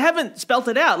again, they haven't spelt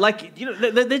it out. Like, you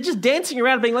know, they're just dancing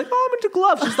around being like, oh, I'm into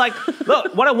gloves. It's like,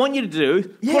 look, what I want you to do,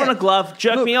 put on a glove,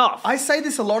 jerk me off. I say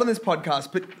this a lot on this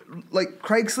podcast, but like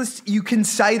Craigslist, you can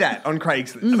say that on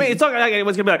Craigslist. I mean, it's not like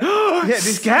anyone's going to be like, oh,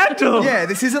 scandal. Yeah,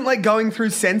 this isn't like going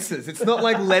through censors. It's not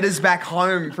like letters back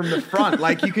home from the front.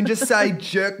 Like, you can just say,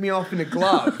 jerk me off in a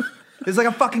glove. There's like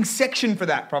a fucking section for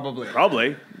that, probably.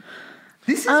 Probably.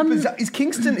 This is bizarre. Is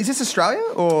Kingston, is this Australia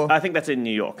or? I think that's in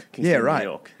New York. Kingston, right. New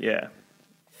York, yeah.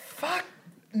 Fuck.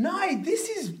 No, this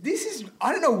is,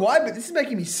 I don't know why, but this is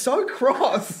making me so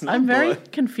cross. I'm very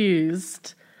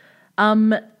confused.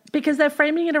 Because they're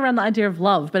framing it around the idea of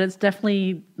love, but it's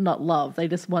definitely not love. They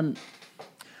just want...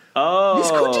 Oh.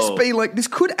 This could just be like, this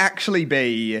could actually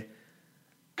be...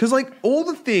 Because, like, all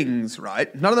the things,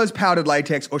 right? None of those powdered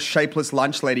latex or shapeless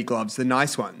lunch lady gloves, the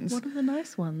nice ones. What are the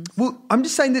nice ones? Well, I'm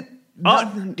just saying that...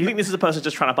 Do you think this is a person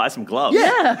just trying to buy some gloves?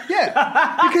 Yeah.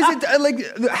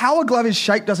 Because, how a glove is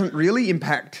shaped doesn't really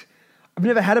impact... I've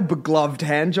never had a begloved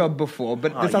hand job before,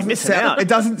 but it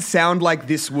doesn't sound like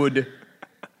this would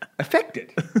affect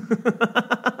it.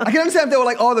 I I can understand if they were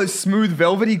like, oh, those smooth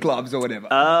velvety gloves or whatever.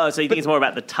 Oh, so you think it's more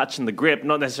about the touch and the grip,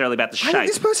 not necessarily about the I shape. think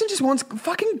this person just wants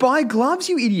fucking buy gloves,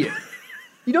 you idiot.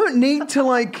 You don't need to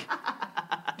like.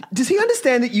 Does he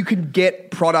understand that you can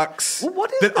get products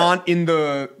that aren't in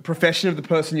the profession of the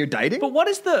person you're dating? But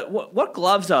what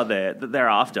gloves are there that they're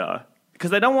after?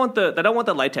 Because they don't want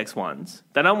the latex ones.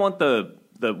 They don't want the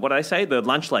what do I say, the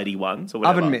lunch lady ones or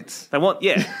whatever. Oven mitts. They want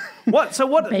what? So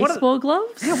what? Baseball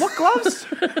gloves? Yeah, what gloves?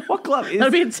 What glove is?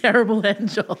 That'd be a terrible hand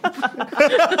job.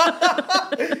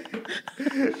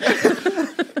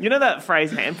 You know that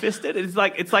phrase ham-fisted? It's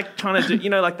like trying to do,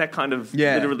 like that kind of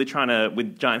literally trying to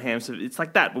with giant hams. It's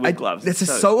like that but with gloves. This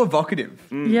is so evocative.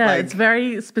 Yeah, it's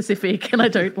very specific, and I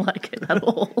don't like it at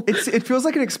all. It feels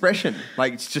like an expression.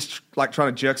 Like it's just like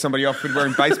trying to jerk somebody off with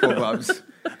wearing baseball gloves.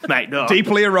 Mate, no.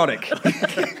 Deeply erotic.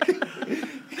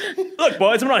 Look,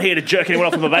 boys, I'm not here to jerk anyone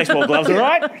off with my baseball gloves, all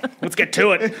right? Let's get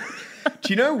to it.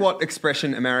 Do you know what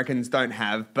expression Americans don't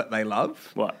have but they love?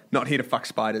 What? Not here to fuck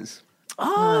spiders.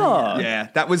 Oh. Yeah,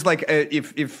 that was like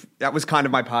if that was kind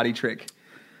of my party trick,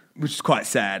 which is quite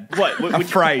sad. What? A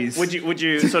phrase? Would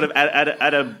you sort of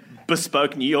at a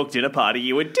bespoke New York dinner party,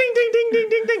 you would ding ding ding ding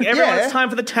ding ding. Everyone, it's time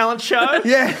for the talent show.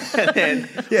 Yeah, and then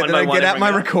then I get out my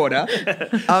recorder.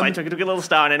 I took a little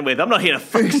star and end with, I'm not here to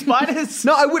fuck spiders.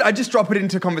 No, I'd just drop it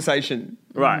into conversation.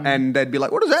 Right. And they'd be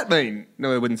like, what does that mean?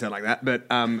 No, it wouldn't sound like that. But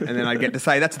and then I'd get to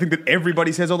say, that's the thing that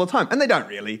everybody says all the time. And they don't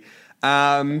really.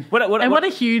 What a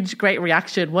huge, great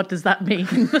reaction. What does that mean?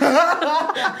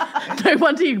 No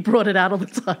wonder you brought it out all the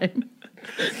time.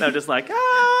 They're just like,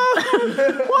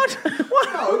 what?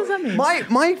 What does that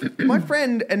mean? My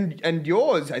friend and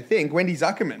yours, I think, Wendy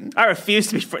Zuckerman. I refuse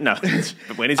to be no,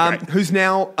 but Wendy's great. Who's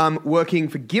now working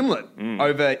for Gimlet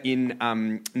over in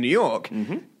New York.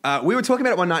 Mm-hmm. We were talking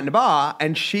about it one night in a bar,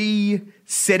 and she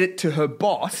said it to her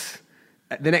boss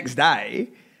the next day.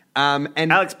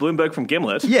 And Alex Bloomberg from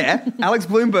Gimlet. Yeah, Alex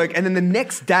Bloomberg. And then the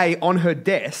next day on her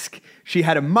desk, she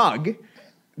had a mug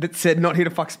that said, not here to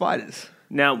fuck spiders.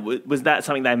 Now, was that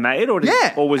something they made? Or was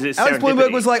it Alex serendipity?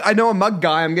 Bloomberg was like, I know a mug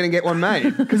guy, I'm going to get one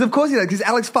made. Because of course he does, because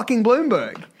Alex fucking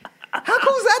Bloomberg. How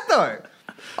cool is that, though?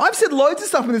 I've said loads of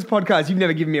stuff in this podcast. You've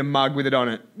never given me a mug with it on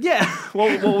it. Yeah.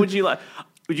 What would you like?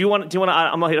 Do you want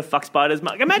I'm not here to fuck spiders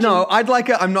mug? Imagine. No, I'd like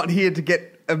I'm not here to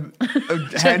get a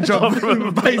hand job from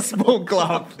a baseball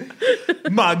glove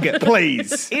mug,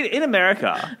 please. In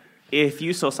America, if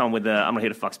you saw someone with a I'm not here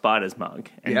to fuck spiders mug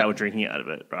and they were drinking out of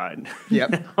it, right?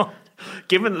 Yep. Now,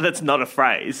 given that that's not a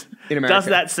phrase, in America, does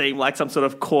that seem like some sort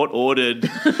of court-ordered...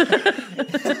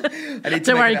 Don't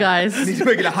worry, guys. I need to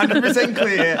make it 100%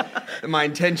 clear that my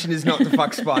intention is not to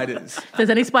fuck spiders. If there's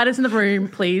any spiders in the room,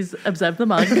 please observe the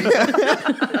mug.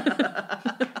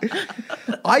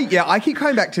 I keep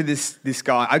coming back to this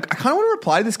guy. I kind of want to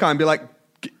reply to this guy and be like,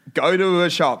 go to a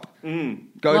shop.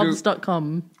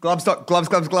 Gloves.com. Gloves.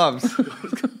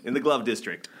 in the glove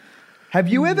district. Have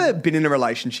you ever been in a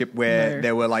relationship where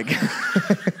there were like...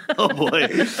 Oh boy,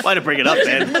 way to bring it up,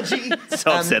 man.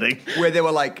 So upsetting. Where there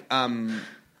were like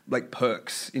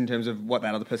perks in terms of what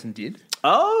that other person did?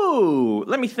 Oh,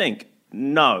 let me think.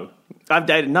 No. I've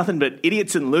dated nothing but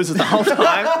idiots and losers the whole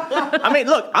time. I mean,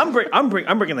 look, I'm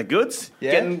bringing the goods,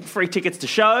 getting free tickets to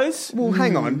shows. Well,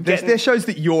 hang on. There's shows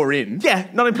that you're in. Yeah,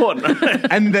 not important.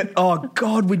 And that, oh,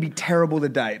 God, we'd be terrible to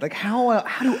date. Like, how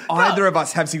do either of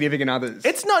us have significant others?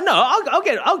 It's not, no,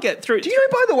 I'll get through. Do you know,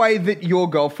 by the way, that your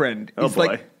girlfriend is boy.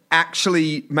 like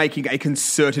actually making a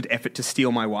concerted effort to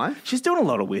steal my wife? She's doing a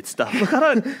lot of weird stuff. Look,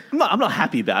 I'm not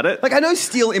happy about it. Like, I know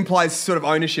steal implies sort of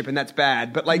ownership and that's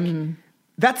bad, but like...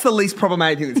 That's the least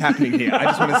problematic thing that's happening here, I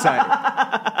just want to say.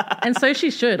 And so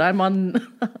she should. I'm on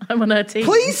her team.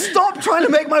 Please stop trying to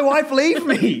make my wife leave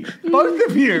me. Both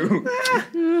of you.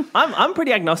 I'm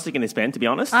pretty agnostic in this, Ben, to be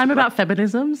honest. I'm about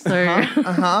feminism, so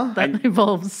that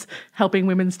involves helping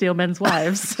women steal men's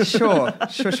wives. Sure.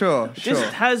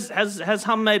 Has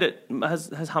Hum made it?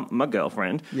 Has Hum, my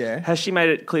girlfriend? Yeah. Has she made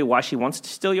it clear why she wants to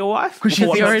steal your wife? Because she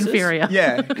thinks you're inferior.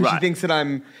 Yeah, because she thinks that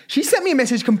I'm. She sent me a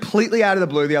message completely out of the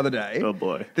blue the other day. Oh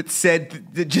boy. That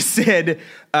just said,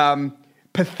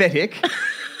 pathetic.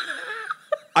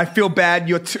 I feel bad.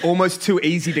 You're almost too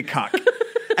easy to cuck.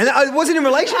 And I wasn't in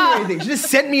relation to anything. She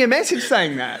just sent me a message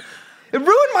saying that. It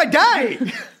ruined my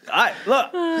day.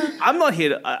 I'm not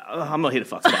here to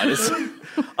fuck spiders.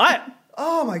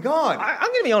 Oh my God. I'm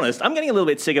going to be honest. I'm getting a little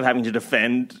bit sick of having to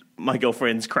defend my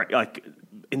girlfriend's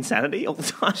insanity all the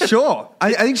time. Sure.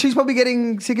 I think she's probably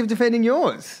getting sick of defending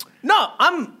yours. No,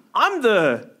 I'm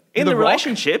the rock?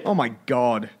 relationship. Oh my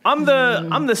God. I'm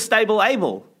the stable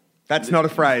able. That's not a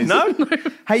phrase. No?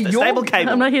 Hey, Stable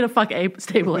cable. I'm not here to fuck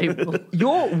stable April.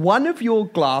 one of your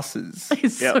glasses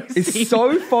It's Yep. is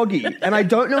so foggy, and I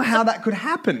don't know how that could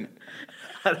happen.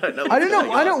 I don't know. I don't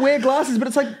know. I don't wear glasses, but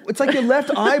it's like your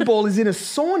left eyeball is in a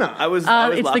sauna. I was It's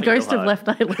the laughing ghost real of hard. Left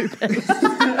Eye Lopez.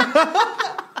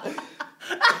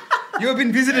 You have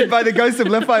been visited by the ghost of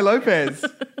Left Eye Lopez.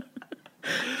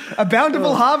 A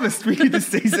bountiful harvest for you this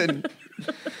season.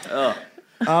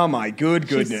 Oh my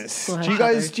goodness.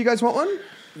 She's Do you guys want one?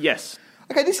 Yes.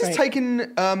 Okay, this is Great.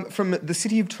 taken from the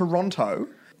city of Toronto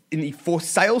in the for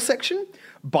sale section.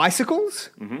 Bicycles,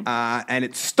 and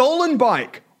it's stolen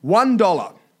bike,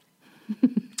 $1.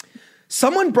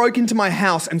 Someone broke into my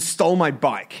house and stole my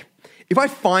bike. If I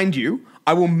find you,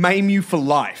 I will maim you for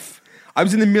life. I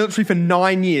was in the military for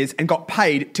 9 years and got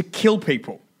paid to kill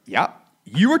people. Yep.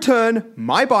 You return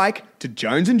my bike to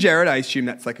Jones and Jared, I assume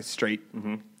that's like a street,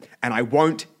 and I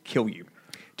won't kill you.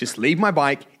 Just leave my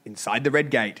bike inside the red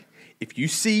gate.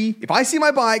 If I see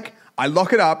my bike, I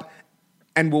lock it up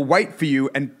and will wait for you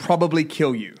and probably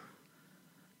kill you.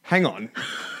 Hang on.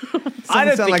 I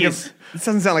don't think This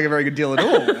doesn't sound like a very good deal at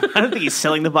all. I don't think he's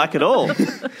selling the bike at all.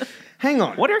 Hang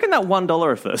on. What do you reckon that $1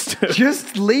 refers to?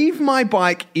 Just leave my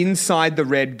bike inside the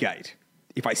red gate.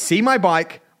 If I see my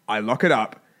bike, I lock it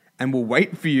up and will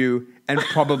wait for you and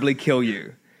probably kill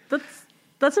you.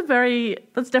 That's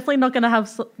definitely not going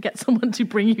to get someone to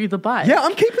bring you the bike. Yeah,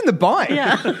 I'm keeping the bike.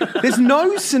 Yeah. There's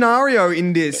no scenario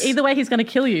in this. Either way, he's going to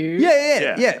kill you.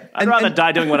 Yeah. I'd rather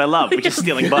die doing what I love, which is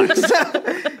stealing bikes.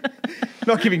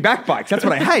 Not giving back bikes. That's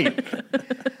what I hate.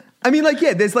 I mean,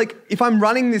 there's if I'm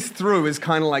running this through as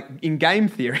kind of like in game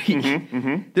theory,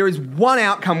 there is one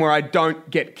outcome where I don't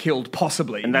get killed,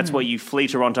 possibly. And that's where you flee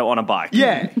Toronto on a bike.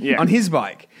 Yeah, Yeah. on his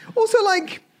bike. Also,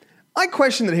 I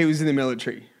question that he was in the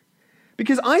military.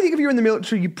 Because I think if you're in the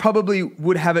military, you probably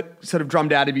would have it sort of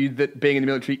drummed out of you that being in the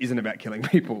military isn't about killing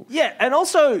people. Yeah, and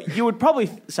also you would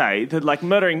probably say that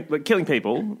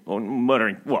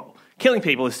killing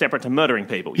people is separate to murdering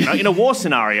people. You know, in a war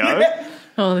scenario,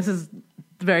 Oh, this is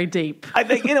very deep. I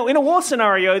think in a war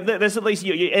scenario, there's at least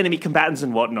your enemy combatants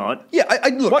and whatnot. Yeah,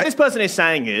 look. What this person is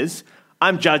saying is,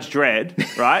 I'm Judge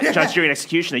Dredd, right? Judge, jury, and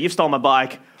executioner. You've stolen my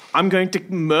bike. I'm going to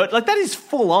murder. That is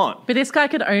full on. But this guy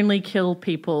could only kill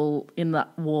people in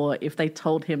that war if they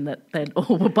told him that they'd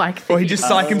all were bike thieves. Or he just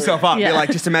psych himself up. Yeah. You're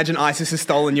like, just imagine ISIS has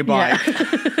stolen your bike.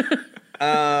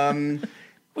 Yeah.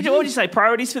 What would you say?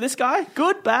 Priorities for this guy?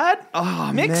 Good, bad,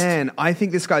 mixed? Man, I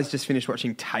think this guy's just finished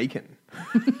watching Taken.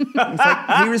 It's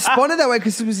like, he responded that way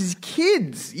because it was his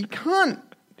kids. You can't.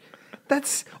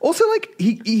 That's also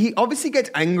he obviously gets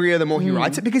angrier the more he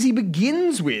writes it because he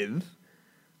begins with.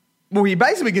 Well, he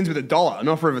basically begins with $1, an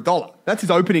offer of $1. That's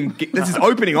his opening. That's his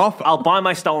opening offer. I'll buy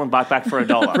my stolen bike back for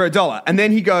 $1. For $1. And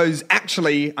then he goes,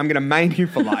 actually, I'm going to maim you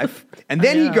for life. And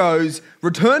then he goes,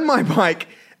 return my bike.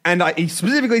 And he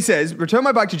specifically says, return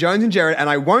my bike to Jones and Jared and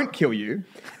I won't kill you.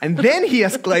 And then he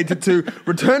escalates it to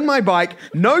return my bike,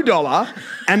 no $1,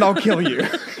 and I'll kill you.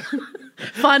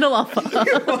 Final offer.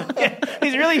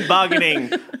 He's really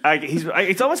bargaining.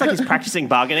 It's almost like he's practicing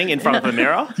bargaining in front of a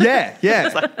mirror. Yeah.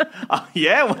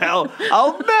 Well,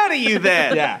 I'll murder you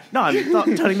then. Yeah. No, I'm not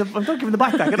giving the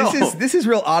bike back at all. This is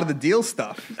real art of the deal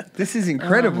stuff. This is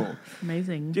incredible.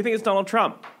 Amazing. Do you think it's Donald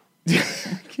Trump? Can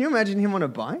you imagine him on a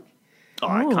bike? Oh,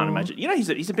 I can't imagine. You know,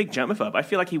 he's a big germaphobe. I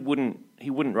feel like he wouldn't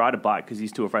ride a bike because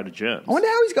he's too afraid of germs. I wonder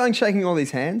how he's going shaking all these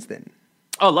hands then.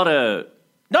 Oh,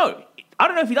 no. I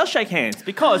don't know if he does shake hands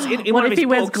because in What one if of his he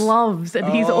wears books, gloves and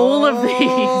he's all of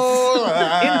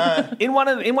these? in one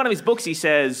of his books, he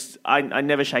says, "I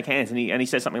never shake hands," and he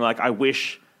says something like, "I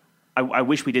wish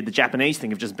we did the Japanese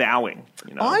thing of just bowing."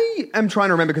 You know, I am trying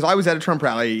to remember because I was at a Trump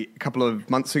rally a couple of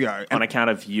months ago. on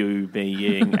account of you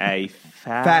being a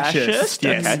fascist.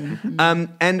 Yes. Okay.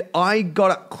 And I got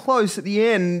up close at the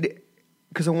end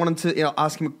because I wanted to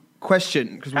ask him a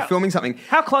question because we're filming something.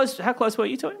 How close were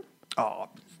you to him? Oh,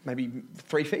 maybe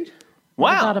 3 feet?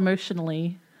 What Wow. about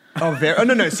emotionally? Oh,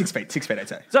 no, 6 feet. 6 feet, I'd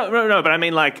say. So no, but I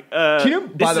mean like Do you know,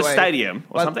 this by is the a way, stadium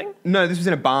or something. No, this was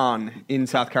in a barn in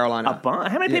South Carolina. A barn?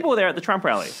 How many people were there at the Trump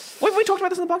rally? Have we talked about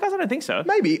this in the podcast? I don't think so.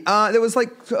 Maybe. There was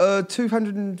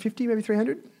 250, maybe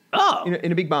 300 Oh,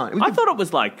 in a big barn. It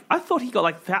was I thought he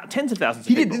got tens of thousands of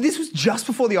He people. did. This was just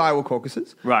before the Iowa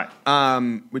caucuses. Right.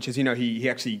 Which, as you know, he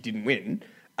actually didn't win.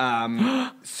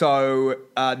 So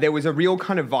there was a real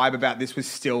kind of vibe about this was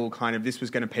still this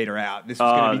was going to peter out. This was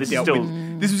going to be dealt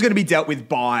with. This was going to be dealt with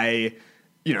by,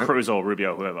 Cruz or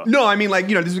Rubio, whoever. No, I mean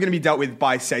this was going to be dealt with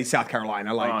by, say, South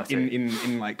Carolina, I see.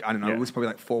 in I don't know, Yeah. it was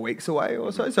probably 4 weeks away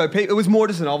or so. So it was more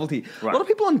just a novelty. Right. A lot of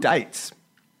people on dates.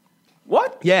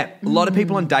 What? Yeah, a lot of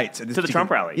people on dates at this To the Trump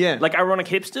rally? Yeah. Like ironic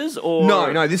hipsters or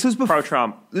No, this was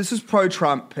pro-Trump? This was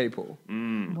pro-Trump people.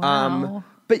 Wow.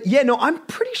 But yeah, no, I'm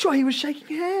pretty sure he was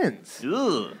shaking hands.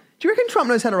 Ugh. Do you reckon Trump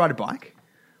knows how to ride a bike?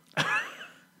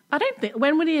 I don't think.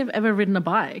 When would he have ever ridden a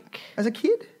bike? As a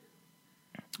kid?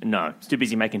 No, he's too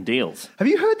busy making deals. Have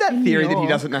you heard that In theory New that he York.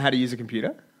 doesn't know how to use a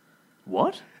computer?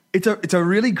 What? It's a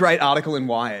really great article in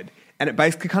Wired, and it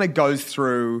basically kind of goes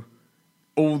through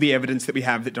all the evidence that we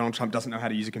have that Donald Trump doesn't know how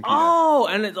to use a computer. Oh,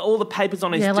 and it's all the papers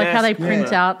on his Yeah, desk. like how they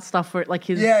print out stuff for it, like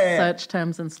his search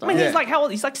terms and stuff. I mean, Yeah. he's like, how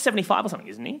old? He's like 75 or something,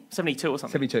 isn't he? 72 or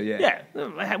something. 72, yeah.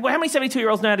 Yeah. How many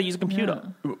 72-year-olds know how to use a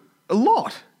computer? A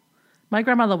lot. My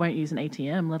grandmother won't use an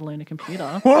ATM, let alone a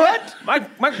computer. What?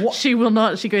 She will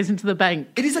not. She goes into the bank.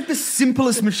 It is like the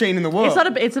simplest machine in the world. It's not.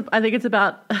 I think it's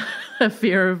about a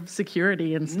fear of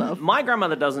security and stuff. My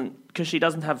grandmother doesn't, because she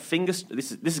doesn't have fingers.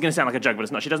 This is going to sound like a joke, but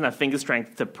it's not. She doesn't have finger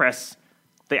strength to press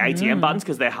the ATM buttons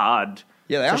because they're hard.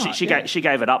 Yeah, they are So hard, she yeah. she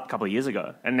gave it up a couple of years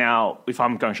ago, and now if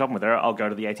I'm going shopping with her, I'll go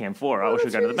to the ATM for her, or she'll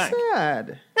That's go to the really bank.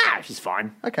 sad. Nah, she's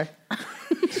fine. Okay.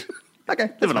 Okay.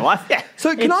 Living a life. Yeah.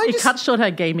 So can I It just... cut short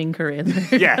her gaming career.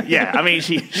 Yeah. I mean,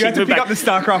 she You have to moved pick back. up the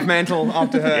StarCraft mantle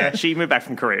after her. Yeah, she moved back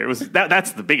from Korea. It was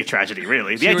that's the bigger tragedy,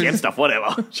 really. The She ATM was- stuff,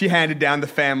 whatever. She handed down the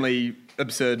family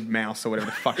absurd mouse or whatever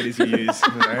the fuck it is you use.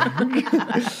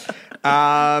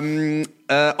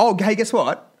 Hey, guess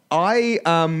what?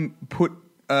 I put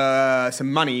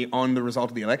some money on the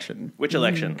result of the election. Which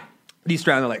election? The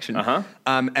Australian election. Uh-huh.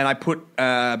 And I put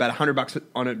about $100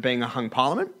 on it being a hung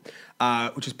parliament,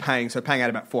 which is paying out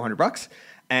about $400.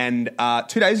 And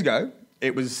 2 days ago,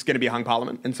 it was going to be a hung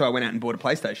parliament. And so I went out and bought a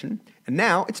PlayStation. And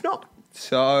now it's not.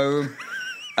 So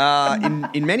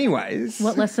in many ways,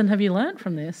 What lesson have you learnt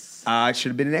from this? it should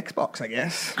have been an Xbox, I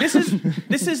guess. This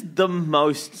is the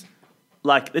most,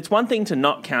 like, it's one thing to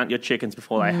not count your chickens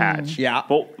before they hatch. Yeah.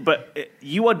 But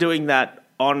you are doing that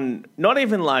on not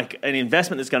even like an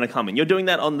investment that's going to come in. You're doing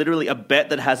that on literally a bet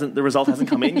that the result hasn't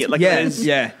come in yet. Like,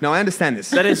 Yeah. No, I understand this.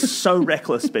 that is so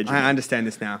reckless, Benjamin. I understand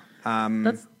this now.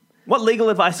 That's What legal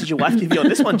advice did your wife give you on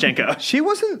this one, Jenko? She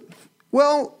wasn't...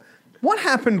 Well, what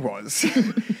happened was,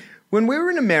 when we were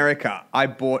in America, I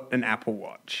bought an Apple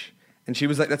Watch. And she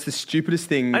was like, that's the stupidest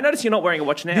thing. I notice you're not wearing a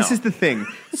watch now. This is the thing.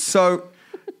 So,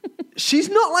 she's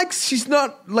not like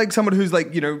someone who's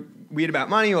like, weird about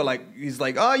money or like, he's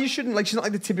like, oh, you shouldn't, like, she's not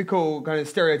like the typical, kind of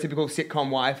stereotypical sitcom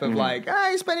wife of like,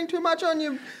 you're spending too much on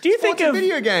your Do you sports think and of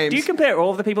video games. Do you compare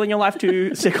all of the people in your life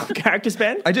to sitcom characters,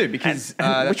 Ben? I do, because...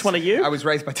 And which one are you? I was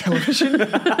raised by television.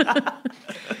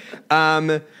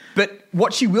 But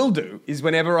what she will do is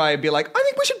whenever I be like, I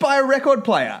think we should buy a record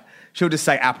player, she'll just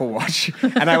say Apple Watch.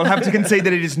 And I will have to concede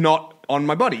that it is not on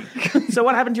my body. So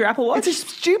what happened to your Apple Watch? It's a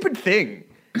stupid thing.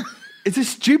 It's a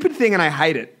stupid thing and I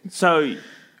hate it. So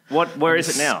where is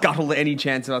it now? Scuttle any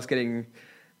chance of us getting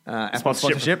Apple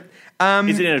sponsorship.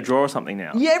 Is it in a drawer or something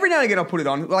now? Yeah, every now and again I'll put it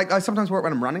on. Like I sometimes wear it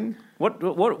when I'm running. What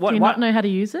Do you not know how to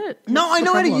use it? No, What's I the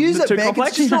know how to problem? use it, Too Beck. complex?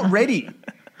 It's just not ready.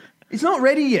 It's not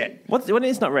ready yet. When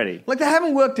it's not ready? Like they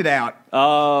haven't worked it out.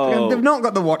 Oh. They've not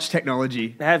got the watch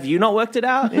technology. Have you not worked it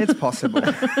out? It's possible.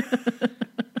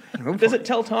 Does it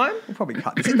tell time? We'll probably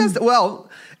cut this. It does. Well,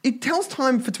 it tells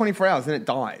time for 24 hours, then it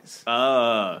dies,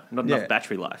 Not enough Yeah.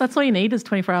 battery life. That's all you need is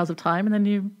 24 hours of time, and then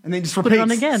you and then just put repeats. it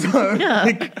on again. So, Yeah.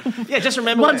 Yeah, just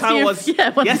remember what Once time it you've- was yeah,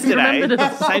 once you've yesterday. remembered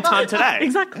it. Same time today.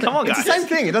 Exactly. Come on, it's guys. the same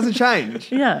thing. It doesn't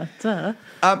change. Yeah, duh.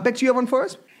 Beck, do you have one for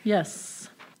us? Yes.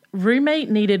 Roommate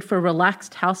needed for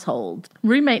relaxed household.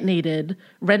 Roommate needed,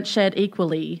 rent shared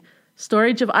equally.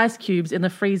 Storage of ice cubes in the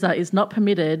freezer is not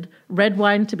permitted. Red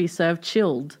wine to be served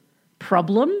chilled.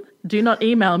 Problem? Do not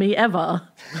email me ever.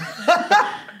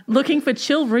 Looking for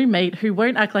chill roommate who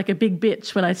won't act like a big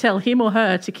bitch when I tell him or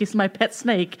her to kiss my pet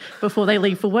snake before they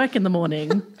leave for work in the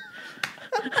morning.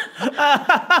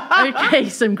 Okay,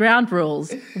 some ground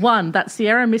rules. 1, that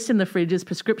Sierra Mist in the fridge is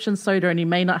prescription soda and you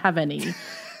may not have any.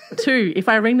 2, if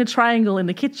I ring the triangle in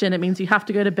the kitchen, it means you have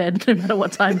to go to bed no matter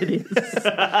what time it is.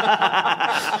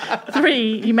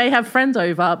 3, you may have friends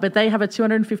over, but they have a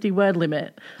 250-word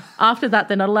limit. After that,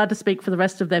 they're not allowed to speak for the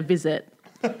rest of their visit.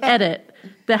 Edit.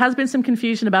 There has been some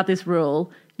confusion about this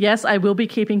rule. Yes, I will be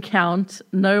keeping count.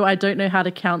 No, I don't know how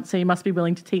to count, so you must be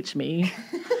willing to teach me.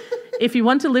 If you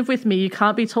want to live with me, you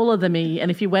can't be taller than me,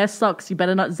 and if you wear socks, you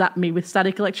better not zap me with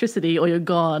static electricity or you're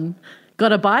gone.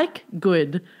 Got a bike?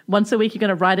 Good. Once a week, you're going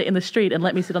to ride it in the street and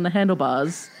let me sit on the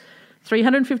handlebars.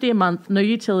 $350 a month, no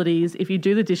utilities. If you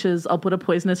do the dishes, I'll put a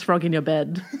poisonous frog in your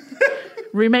bed.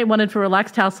 Roommate wanted for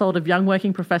relaxed household of young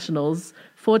working professionals.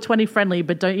 420 friendly,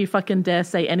 but don't you fucking dare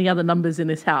say any other numbers in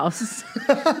this house.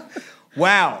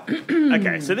 Wow.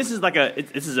 Okay, so this is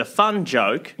this is a fun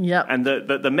joke. Yep. And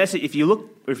the message, if you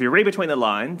read between the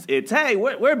lines, it's, hey,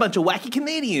 we're a bunch of wacky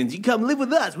comedians. You come live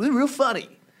with us. We're real funny,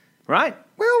 right?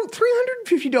 Well,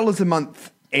 $350 a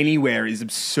month anywhere is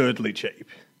absurdly cheap.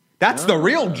 That's the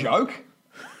real joke.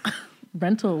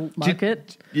 Rental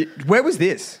market. Where was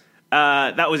this?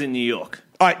 That was in New York.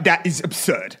 That is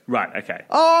absurd. Right. Okay.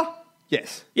 Oh,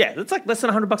 yes. Yeah, that's like less than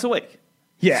 $100 a week.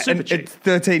 Yeah, Super and cheap. it's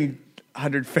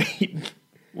 1,300 feet.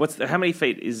 How many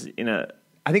feet is in a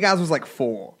I think ours was like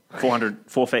 4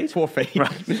 feet? 4 feet.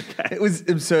 Right. Okay. It was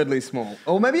absurdly small.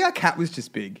 Or maybe our cat was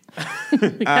just big.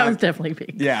 That was definitely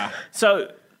big. Yeah.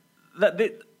 So,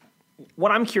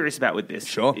 what I'm curious about with this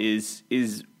Sure. is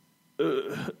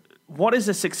what is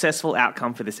a successful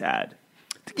outcome for this ad?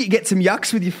 You get some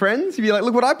yucks with your friends. You'd be like,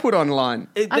 look what I put online.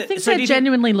 I think So do they're you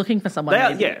genuinely looking for someone. They are,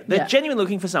 maybe. yeah, they're genuinely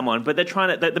looking for someone, but they're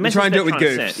trying to. The message trying to do it with they're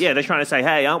goofs. trying to send, they're trying to say,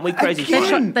 "Hey, aren't we crazy Again.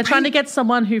 fun?" They're trying to get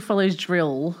someone who follows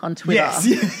Drill on Twitter. Yes,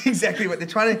 yeah, exactly what they're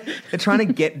trying to. They're trying to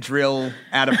get Drill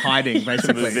out of hiding,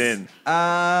 basically. Move in.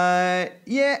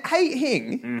 Yeah. Hey,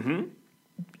 Hing. Mm-hmm.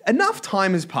 Enough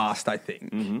time has passed, I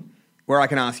think, where I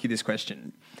can ask you this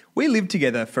question. We lived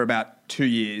together for about 2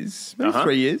 years, maybe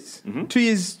 3 years. 2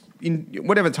 years in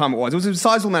whatever time it was. It was a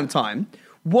sizable amount of time.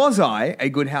 Was I a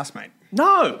good housemate?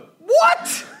 No,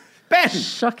 What? Ben,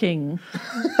 Shocking.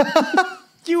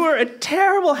 you were a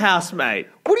terrible housemate.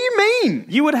 What do you mean?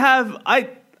 You would have. I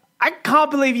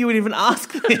can't believe you would even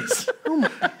ask this.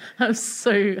 I'm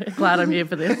so glad I'm here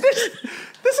for this.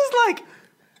 This is like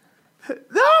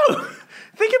no.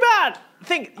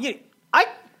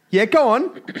 Yeah, go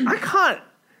on. I can't.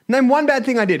 Name one bad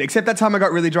thing I did, except that time I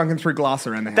got really drunk and threw glass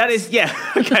around the house. That is, yeah,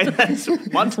 okay, that's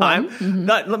one time.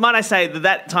 No, might I say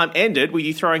that time ended with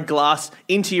you throwing glass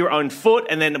into your own foot,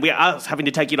 and then I was having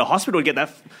to take you to hospital to get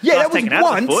that glass taken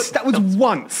out of the foot. That was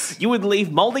once. You would leave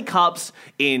mouldy cups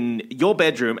in your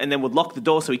bedroom and then would lock the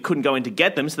door so he couldn't go in to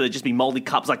get them, so there'd just be mouldy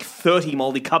cups, like 30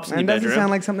 mouldy cups in And your it doesn't bedroom.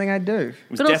 sound like something I'd do.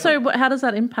 But also, how does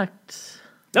that impact?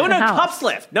 There were no house? cups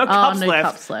left. No cups no left.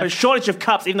 cups left. A shortage of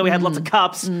cups, even though we had lots of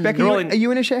cups. Becky, They're all in- are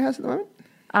you in a share house at the moment?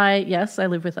 Yes, I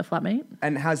live with a flatmate.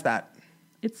 And how's that?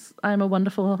 I'm a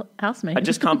wonderful housemate. I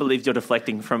just can't believe you're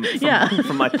deflecting from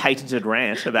my patented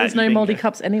rant about There's you no being mouldy a-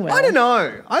 cups anywhere. I don't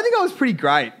know. I think I was pretty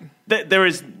great. There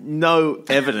is no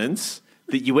evidence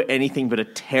that you were anything but a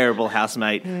terrible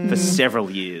housemate for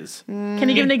several years. Can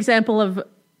you give an example of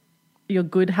your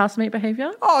good housemate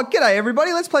behaviour? Oh, g'day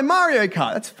everybody. Let's play Mario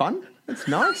Kart. That's fun. That's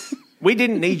nice. We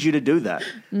didn't need you to do that.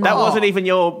 That wasn't even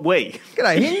your we.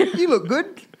 G'day, Hing. You look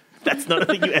good. That's not a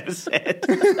thing you ever said.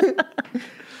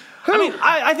 I mean,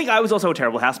 I think I was also a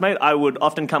terrible housemate. I would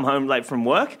often come home late from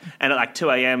work and at like 2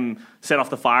 a.m. set off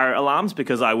the fire alarms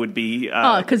because I would be...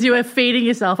 Because you were feeding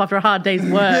yourself after a hard day's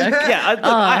work. Yeah,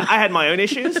 I had my own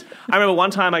issues. I remember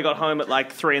one time I got home at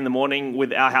like 3 a.m.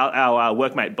 with our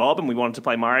workmate Bob, and we wanted to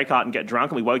play Mario Kart and get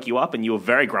drunk, and we woke you up and you were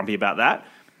very grumpy about that.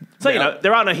 So, you know,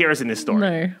 there are no heroes in this story.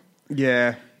 No.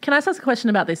 Yeah. Can I ask a question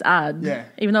about this ad? Yeah.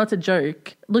 Even though it's a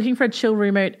joke. Looking for a chill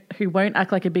roommate who won't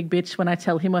act like a big bitch when I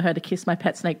tell him or her to kiss my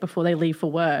pet snake before they leave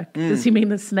for work. Does he mean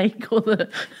the snake or the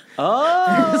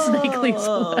snake leaves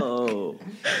for work?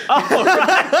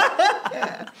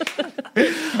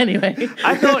 Anyway.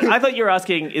 I thought you were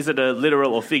asking, is it a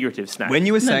literal or figurative snake? When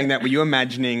you were saying that, were you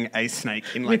imagining a snake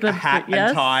in like With a hat yes,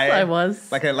 and tie? I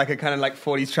was. Like a kind of like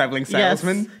 40s traveling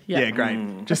salesman? Yeah. Yeah,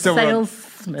 great. Just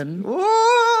Salesman.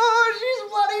 Oh, she's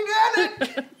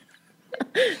bloody done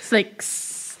it.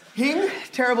 Snakes. Hing,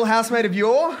 terrible housemate of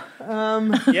yore.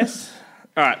 Yes?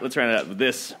 All right, let's round it up with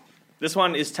this. This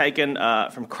one is taken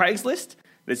from Craigslist.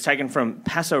 It's taken from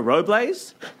Paso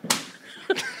Robles.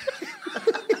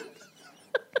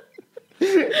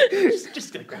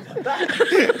 just going to grab that back.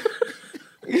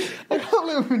 I can't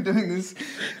believe we've been doing this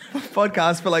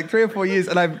podcast for like 3 or 4 years,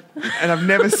 and I've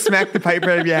never smacked the paper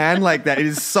out of your hand like that. It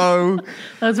is so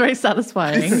That was very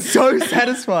satisfying.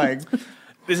 satisfying.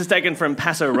 This is taken from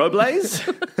Paso Robles,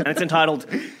 and it's entitled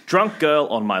Drunk Girl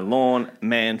on My Lawn,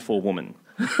 Man for Woman.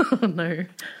 Oh, no.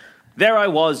 There I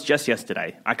was just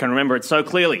yesterday. I can remember it so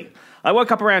clearly. I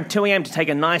woke up around 2 a.m. to take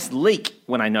a nice leak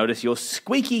when I noticed your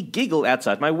squeaky giggle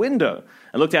outside my window.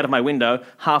 I looked out of my window,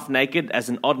 half naked, as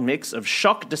an odd mix of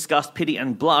shock, disgust, pity,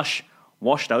 and blush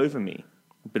washed over me.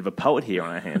 A bit of a poet here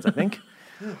on our hands, I think.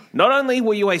 Not only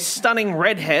were you a stunning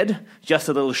redhead, just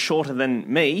a little shorter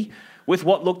than me, with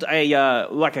what looked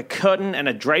like a curtain and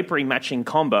a drapery matching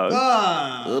combo.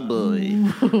 Oh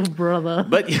boy. Oh, brother.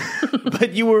 But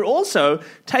you were also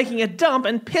taking a dump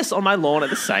and piss on my lawn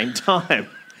at the same time.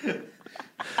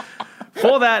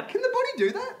 For that... Can the body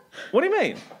do that? What do you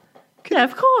mean? Yeah,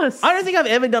 of course. I don't think I've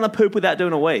ever done a poop without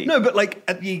doing a wee. No, but like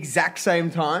at the exact same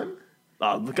time?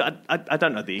 Oh, look, I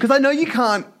don't know the... Because I know you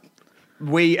can't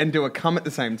wee and do a cum at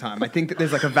the same time. I think that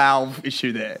there's like a valve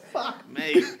issue there. Fuck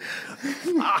me.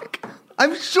 Fuck.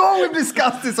 I'm sure we've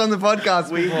discussed this on the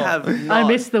podcast We before. have not. I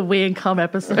missed the wee and cum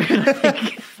episode, I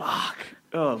think. Fuck.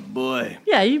 Oh, boy.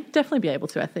 Yeah, you'd definitely be able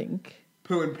to, I think.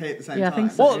 Poo and pee at the same Yeah, I time.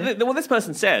 think so. Well, this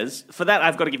person says, for that,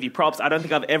 I've got to give you props. I don't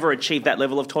think I've ever achieved that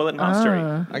level of toilet mastery.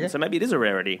 Okay. So maybe it is a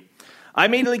rarity. I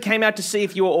immediately came out to see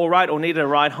if you were all right or needed a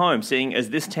ride home, seeing as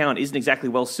this town isn't exactly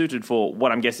well suited for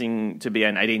what I'm guessing to be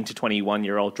an 18 to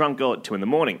 21-year-old drunk girl at 2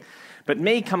 a.m. But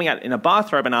me coming out in a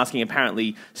bathrobe and asking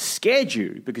apparently scared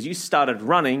you because you started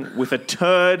running with a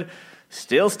turd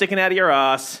still sticking out of your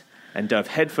ass and dove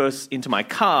headfirst into my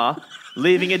car,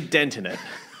 leaving a dent in it.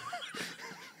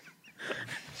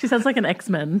 She sounds like an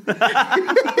X-Men.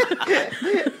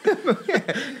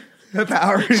 Her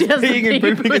power is She has the peeing and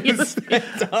pee pooping at pooing the same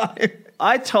time.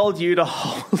 I told you to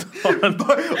hold on.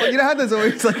 Well, you know how there's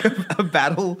always like a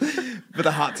battle for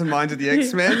the hearts and minds of the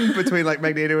X-Men between like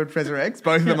Magneto and Professor X?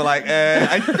 Both of them are like,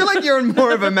 I feel like you're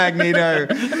more of a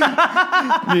Magneto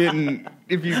mutant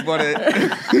if you want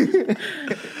it.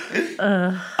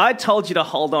 I told you to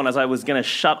hold on as I was going to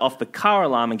shut off the car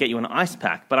alarm and get you an ice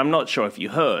pack, but I'm not sure if you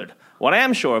heard. What I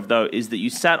am sure of, though, is that you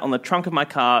sat on the trunk of my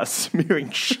car smearing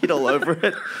shit all over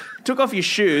it, took off your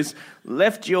shoes,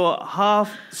 left your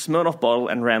half Smirnoff bottle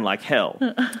and ran like hell.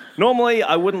 Normally,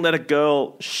 I wouldn't let a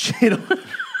girl shit all...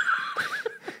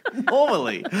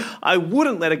 Normally, I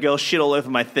wouldn't let a girl shit all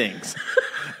over my things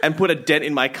and put a dent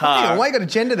in my car. Hang on, why you got to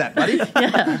gender that, buddy?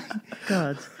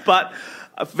 God. But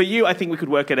for you, I think we could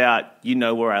work it out. You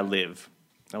know where I live.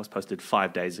 That was posted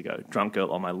 5 days ago. Drunk girl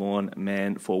on my lawn,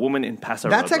 man for woman in Paso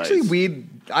That's Robles. actually weird.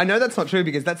 I know that's not true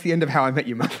because that's the end of How I Met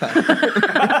Your Mother.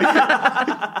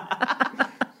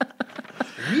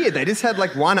 Weird. They just had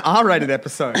like one R-rated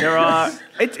episode. There are.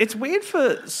 It's weird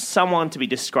for someone to be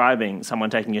describing someone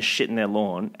taking a shit in their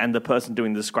lawn, and the person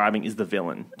doing the describing is the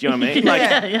villain. Do you know what I mean? Like,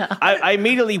 Yeah. I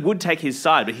immediatally would take his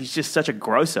side, but he's just such a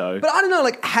grosso. But I don't know,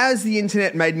 like, has the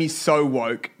internet made me so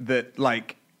woke that,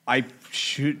 like, I'm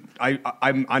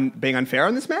being unfair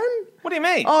on this man? What do you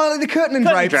mean? Oh, like the curtain and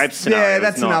Curtain drapes. drapes scenario Yeah, is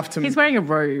that's not- enough to... He's wearing a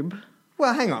robe.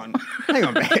 Well, hang on,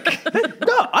 Beck.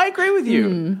 No, I agree with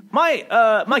you.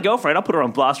 My girlfriend, I'll put her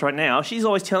on blast right now. She's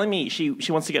always telling me she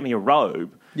wants to get me a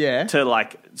robe. Yeah. To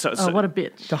like, Oh, what a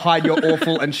bitch. To hide your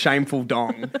awful and shameful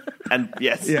dong. and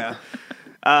yes, Yeah.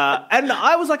 And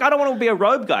I was like, I don't want to be a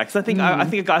robe guy because I think I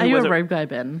think a guy Are who you wears a robe guy,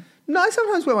 Ben? No, I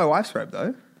sometimes wear my wife's robe,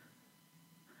 though.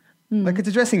 Like, it's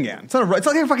a dressing gown. It's not a robe. It's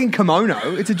like a fucking kimono.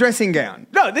 It's a dressing gown.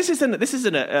 No, this isn't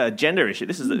a gender issue.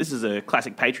 This is a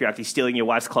classic patriarchy stealing your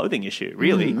wife's clothing issue.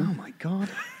 Really. Oh, my God.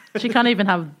 She can't even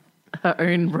have her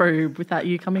own robe without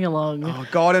you coming along. Oh,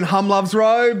 God, and Hum loves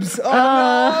robes. Oh,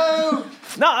 no.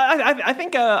 No, I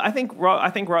think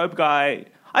robe guy.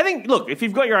 I think, look, if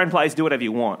you've got your own place, do whatever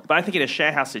you want. But I think in a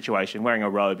share house situation, wearing a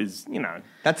robe is,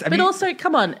 But also,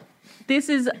 come on. This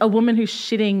is a woman who's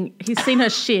shitting. He's seen her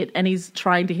shit and he's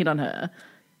trying to hit on her.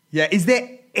 Yeah, is there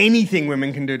anything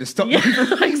women can do to stop them?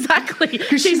 Yeah, exactly.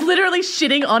 She's literally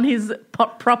shitting on his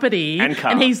property. And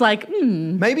car. And he's like,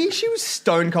 Maybe she was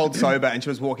stone cold sober and she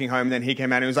was walking home and then he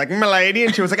came out and he was like, "M'lady,"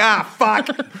 and she was like, "Ah, fuck."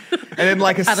 And then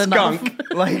like a Had enough. skunk,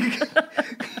 like,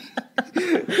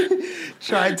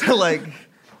 tried to like,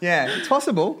 yeah, it's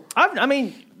possible. I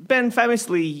mean, Ben,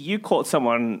 famously, you caught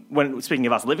someone when speaking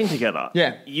of us living together.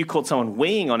 Yeah. you caught someone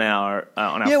weeing on our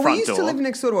Yeah, front we used door to live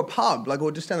next door to a pub, like,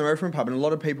 or just down the road from a pub, and a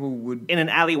lot of people would, in an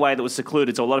alleyway that was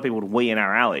secluded, so a lot of people would wee in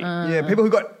our alley. yeah, people who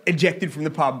got ejected from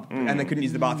the pub and they couldn't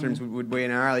use the bathrooms would be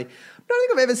in our alley. I don't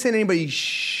think I've ever seen anybody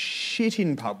shit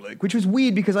in public, which was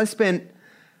weird because I spent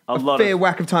a fair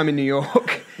whack of time in New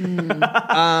York. But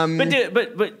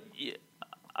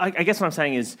I guess what I'm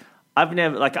saying is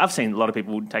I've seen a lot of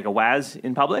people take a waz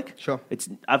in public. Sure.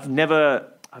 I've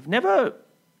never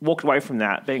walked away from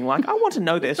that being like, I want to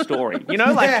know their story. You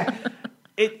know, like Yeah.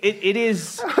 it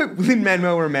is. I hope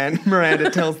Lin-Manuel Miranda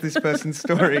tells this person's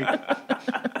story.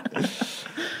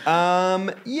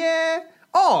 Yeah.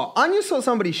 Oh, Anya saw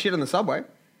somebody shit on the subway.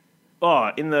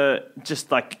 Oh, in the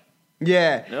just like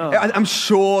Yeah. Oh. I'm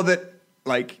sure that,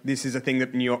 like, this is a thing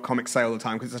that New York comics say all the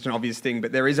time because it's such an obvious thing,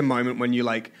 but there is a moment when you,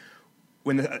 like,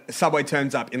 when the subway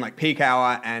turns up in, like, peak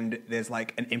hour and there's,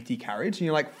 like, an empty carriage and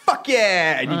you're like, fuck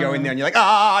yeah! And you go in there and you're like,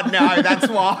 oh, no, that's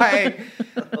why.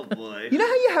 oh boy. You know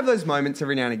how you have those moments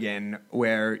every now and again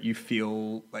where you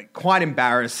feel, like, quite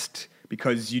embarrassed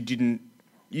because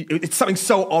it's something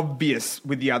so obvious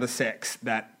with the other sex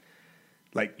that,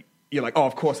 like, you're like, oh,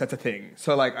 of course that's a thing.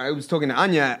 So like I was talking to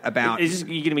Anya about. Is you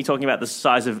going to be talking about the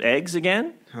size of eggs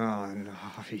again? Oh no.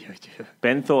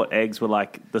 Ben thought eggs were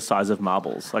like the size of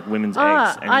marbles, like women's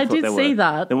Ah, eggs. And he I thought did they see were,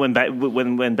 that.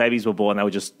 Then when babies were born, they were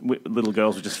just little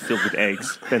girls were just filled with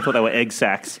eggs. Ben thought they were egg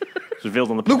sacs. It was revealed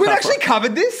on the Look, we've cover. actually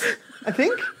covered this, I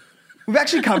think. We've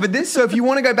actually covered this, so if you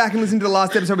want to go back and listen to the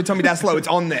last episode with Tommy Daslow, it's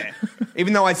on there.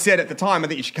 Even though I said at the time, I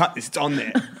think you should cut this, it's on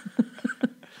there.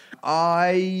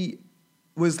 I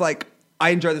was like,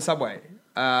 I enjoy the Subway.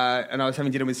 And I was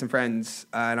having dinner with some friends,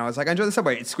 and I was like, I enjoy the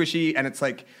Subway. It's squishy, and it's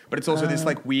like, but it's also this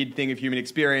like weird thing of human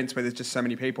experience where there's just so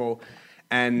many people.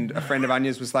 And a friend of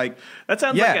Anya's was like, That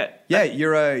sounds yeah, like a... yeah,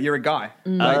 you're a guy.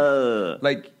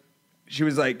 Like, she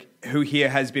was like, who here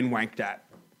has been wanked at?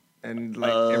 And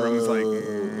like everyone was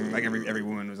like every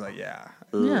woman was like, yeah.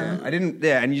 Yeah. I didn't,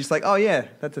 yeah. And you're just like, oh yeah,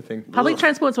 that's a thing. Public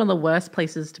transport's one of the worst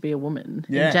places to be a woman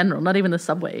Yeah. in general, not even the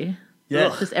subway.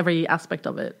 Yeah. Just every aspect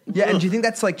of it. Yeah, and do you think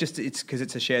that's like just, it's because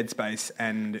it's a shared space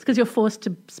and... It's because you're forced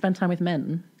to spend time with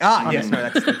men. yes, no,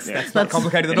 that's not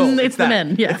complicated at all. It's the that.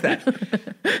 men, yeah. It's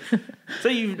that. So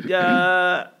you...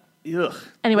 ugh.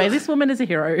 Anyway, this woman is a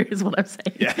hero, is what I'm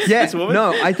saying. Yeah, Yeah, this woman?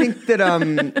 no, I think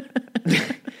that...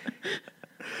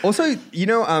 Also, you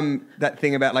know that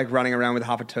thing about like running around with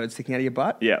half a turd sticking out of your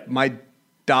butt? Yeah. My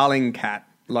darling cat,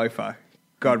 Loafer,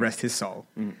 God rest his soul.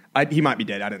 He might be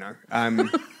dead, I don't know.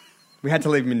 We had to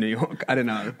leave him in New York, I don't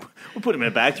know. We'll put him in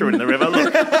a bag, throw it in the river.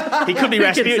 Look, he could be Who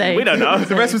can say? Rasputin. We don't know.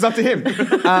 The rest was up to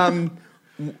him.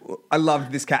 I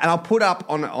loved this cat, and I'll put up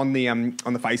on the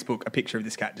Facebook a picture of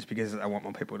this cat just because I want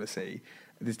more people to see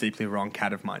this deeply wrong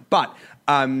cat of mine. But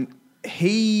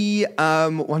he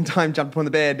one time jumped on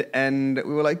the bed, and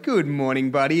we were like, "Good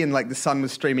morning, buddy," and like the sun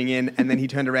was streaming in, and then he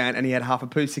turned around and he had half a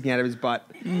poo sticking out of his butt,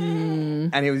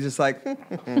 and he was just like.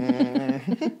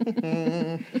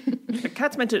 The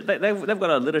cat's meant to... They've got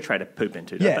a litter tray to poop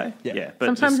into, don't they? Yeah. But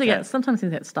Sometimes this they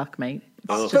get stuck, mate.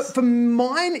 For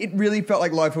mine, it really felt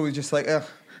like Loafer was just like, ugh,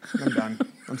 I'm done.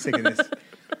 I'm sick of this.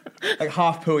 Like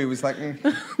half poo, he was like,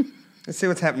 let's see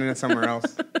what's happening somewhere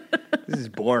else. This is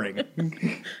boring.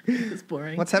 It's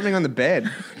boring. What's happening on the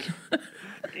bed?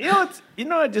 You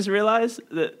know, I just realised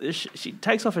that she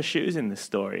takes off her shoes in this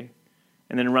story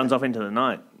and then runs off into the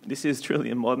night. This is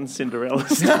truly a modern Cinderella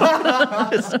story.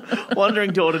 Just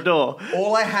wandering door to door.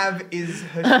 All I have is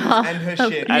her shoes and her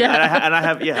shit.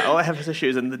 And all I have is her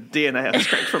shoes and the DNA I've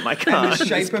scraped from my car. And the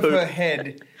shape of her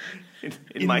head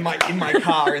in my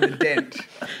car in the dent.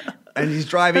 And he's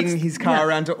driving his car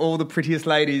around to all the prettiest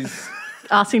ladies.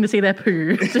 Asking to see their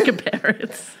poo to compare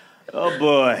it. Oh,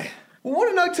 boy. Well,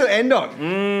 what a note to end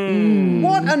on.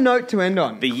 What a note to end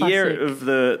on. The year of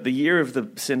the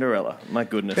Cinderella. My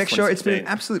goodness. Beck Shaw, it's been an 2016.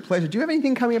 absolute pleasure. Do you have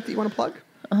anything coming up that you want to plug?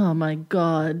 Oh my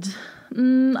God. I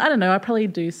don't know. I'll probably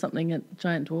do something at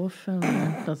Giant Dwarf. I don't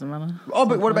know. Doesn't matter. Oh,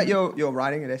 but what about your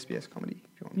writing at SBS Comedy?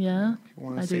 If you want, Yeah, if you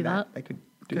want to I see do that. They could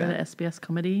do Go that. to SBS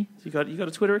Comedy. You got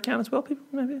a Twitter account as well, people?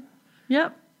 Maybe.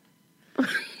 Yep. All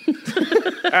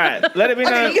right, let me know.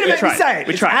 Okay, you're going to make me say it.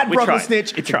 We It's tried. at We Brothel tried.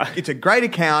 Snitch. We tried. It's a great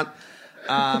account.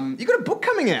 You got a book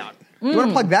coming out. You want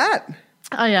to plug that?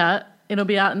 Oh yeah, it'll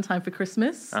be out in time for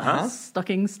Christmas.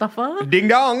 Stocking stuffer. Ding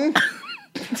dong.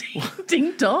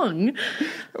 Ding dong.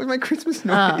 That was my Christmas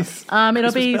noise.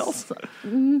 It'll be bells?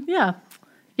 yeah.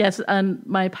 Yes, and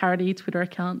my parody Twitter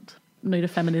account, No to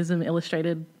Feminism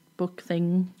illustrated book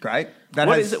thing. Great.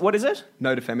 What is it? What is it?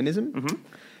 No to Feminism.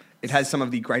 It has some of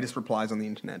the greatest replies on the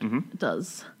internet. It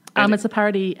does. And It's a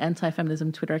parody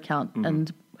anti-feminism Twitter account,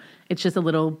 and it's just a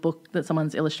little book that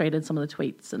someone's illustrated some of the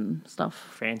tweets and stuff.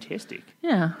 Fantastic.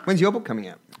 Yeah. When's your book coming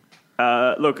out?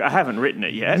 Look, I haven't written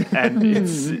it yet, and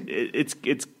it's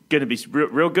going to be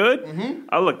real good.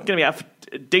 Oh, look, going to be out for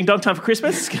ding dong time for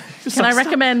Christmas. Can I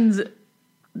recommend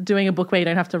doing a book where you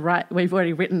don't have to write, where you've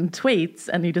already written tweets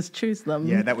and you just choose them?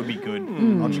 Yeah, that would be good.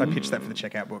 I'll try to pitch that for the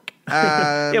checkout book.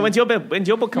 Yeah, when's your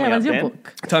book coming Yeah, out, when's your Ben?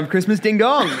 book? Time for Christmas, ding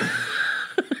dong.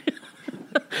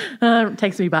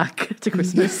 Takes me back to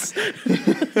Christmas.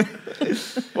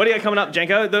 What do you got coming up,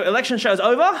 Jenko? The election show's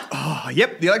over. Oh,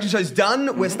 yep, the election show's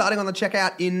done. We're starting on the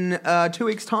checkout in 2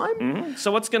 weeks' time.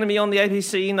 So what's going to be on the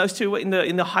ABC in those two in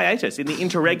the hiatus, in the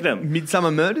interregnum?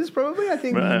 Midsummer Murders, probably, I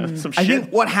think. Some I shit.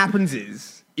 think what happens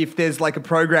is, if there's like a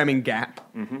programming gap,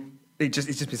 it's just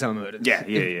Midsummer Murders. Yeah.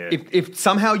 If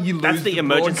somehow you lose That's the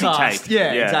emergency broadcast- tape.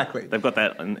 Yeah, exactly. They've got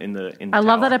that in the. I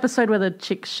love tower. that episode where the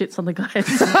chick shits on the guys.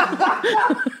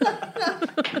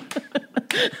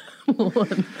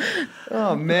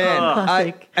 Oh, man.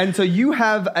 Classic. And so you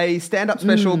have a stand-up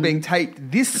special being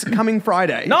taped this coming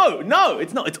Friday. No,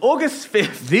 it's not. It's August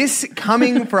 5th. This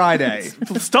coming Friday.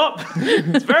 Stop.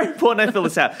 It's very important I fill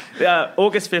this out.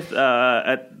 August 5th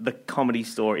at the Comedy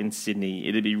Store in Sydney.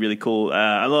 It'd be really cool.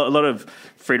 A lot of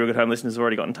Free to a Good Home listeners have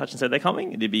already got in touch and said they're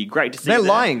coming. It'd be great to see They're them.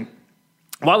 lying.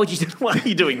 Why are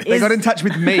you doing this? They got in touch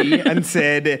with me and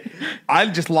said, I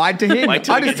just lied to him. I Wait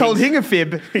till we just get told him a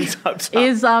fib. He's hyped up.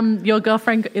 Is your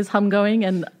girlfriend is hum going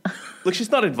and Look,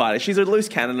 she's not invited. She's a loose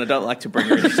cannon. I don't like to bring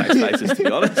her into safe spaces, to be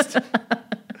honest.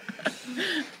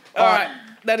 All right.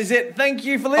 That is it. Thank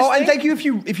you for listening. Oh, and thank you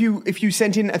if you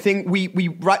sent in a thing. We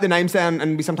write the names down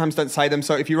and we sometimes don't say them.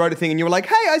 So if you wrote a thing and you were like,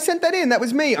 hey, I sent that in, that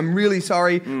was me. I'm really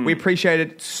sorry. We appreciate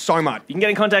it so much. You can get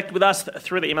in contact with us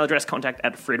through the email address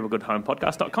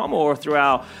contact@freedomagoodhomepodcast.com or through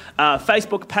our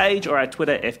Facebook page or our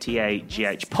Twitter,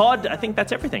 FTAGHpod. I think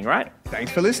that's everything, right?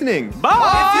 Thanks for listening.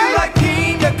 Bye! If you like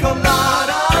pina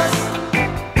coladas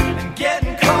and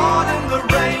getting caught in the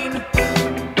rain,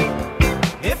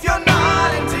 if you're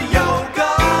not into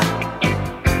yoga,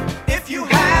 if you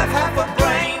have half a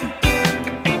brain,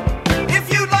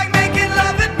 if you like making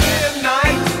love at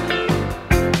midnight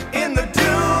in the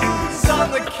dunes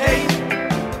on the Cape,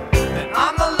 then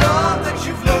I'm the love that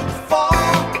you've looked for.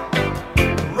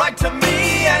 Write to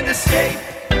me and escape.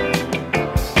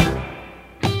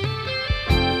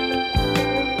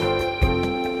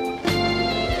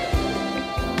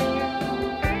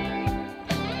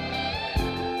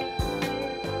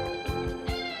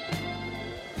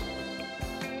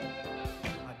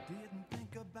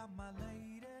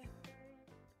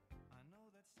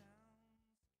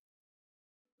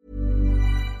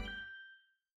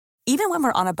 Even when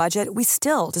we're on a budget, we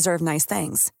still deserve nice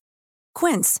things.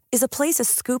 Quince is a place to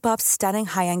scoop up stunning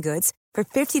high-end goods for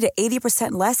 50 to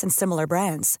 80% less than similar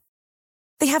brands.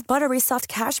 They have buttery soft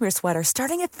cashmere sweaters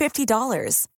starting at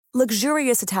 $50,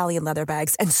 luxurious Italian leather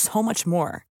bags, and so much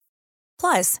more.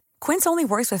 Plus, Quince only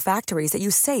works with factories that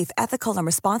use safe, ethical, and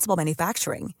responsible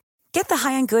manufacturing. Get the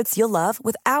high-end goods you'll love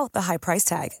without the high price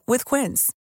tag with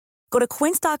Quince. Go to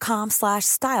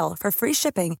quince.com/style for free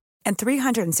shipping and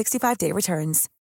 365-day returns.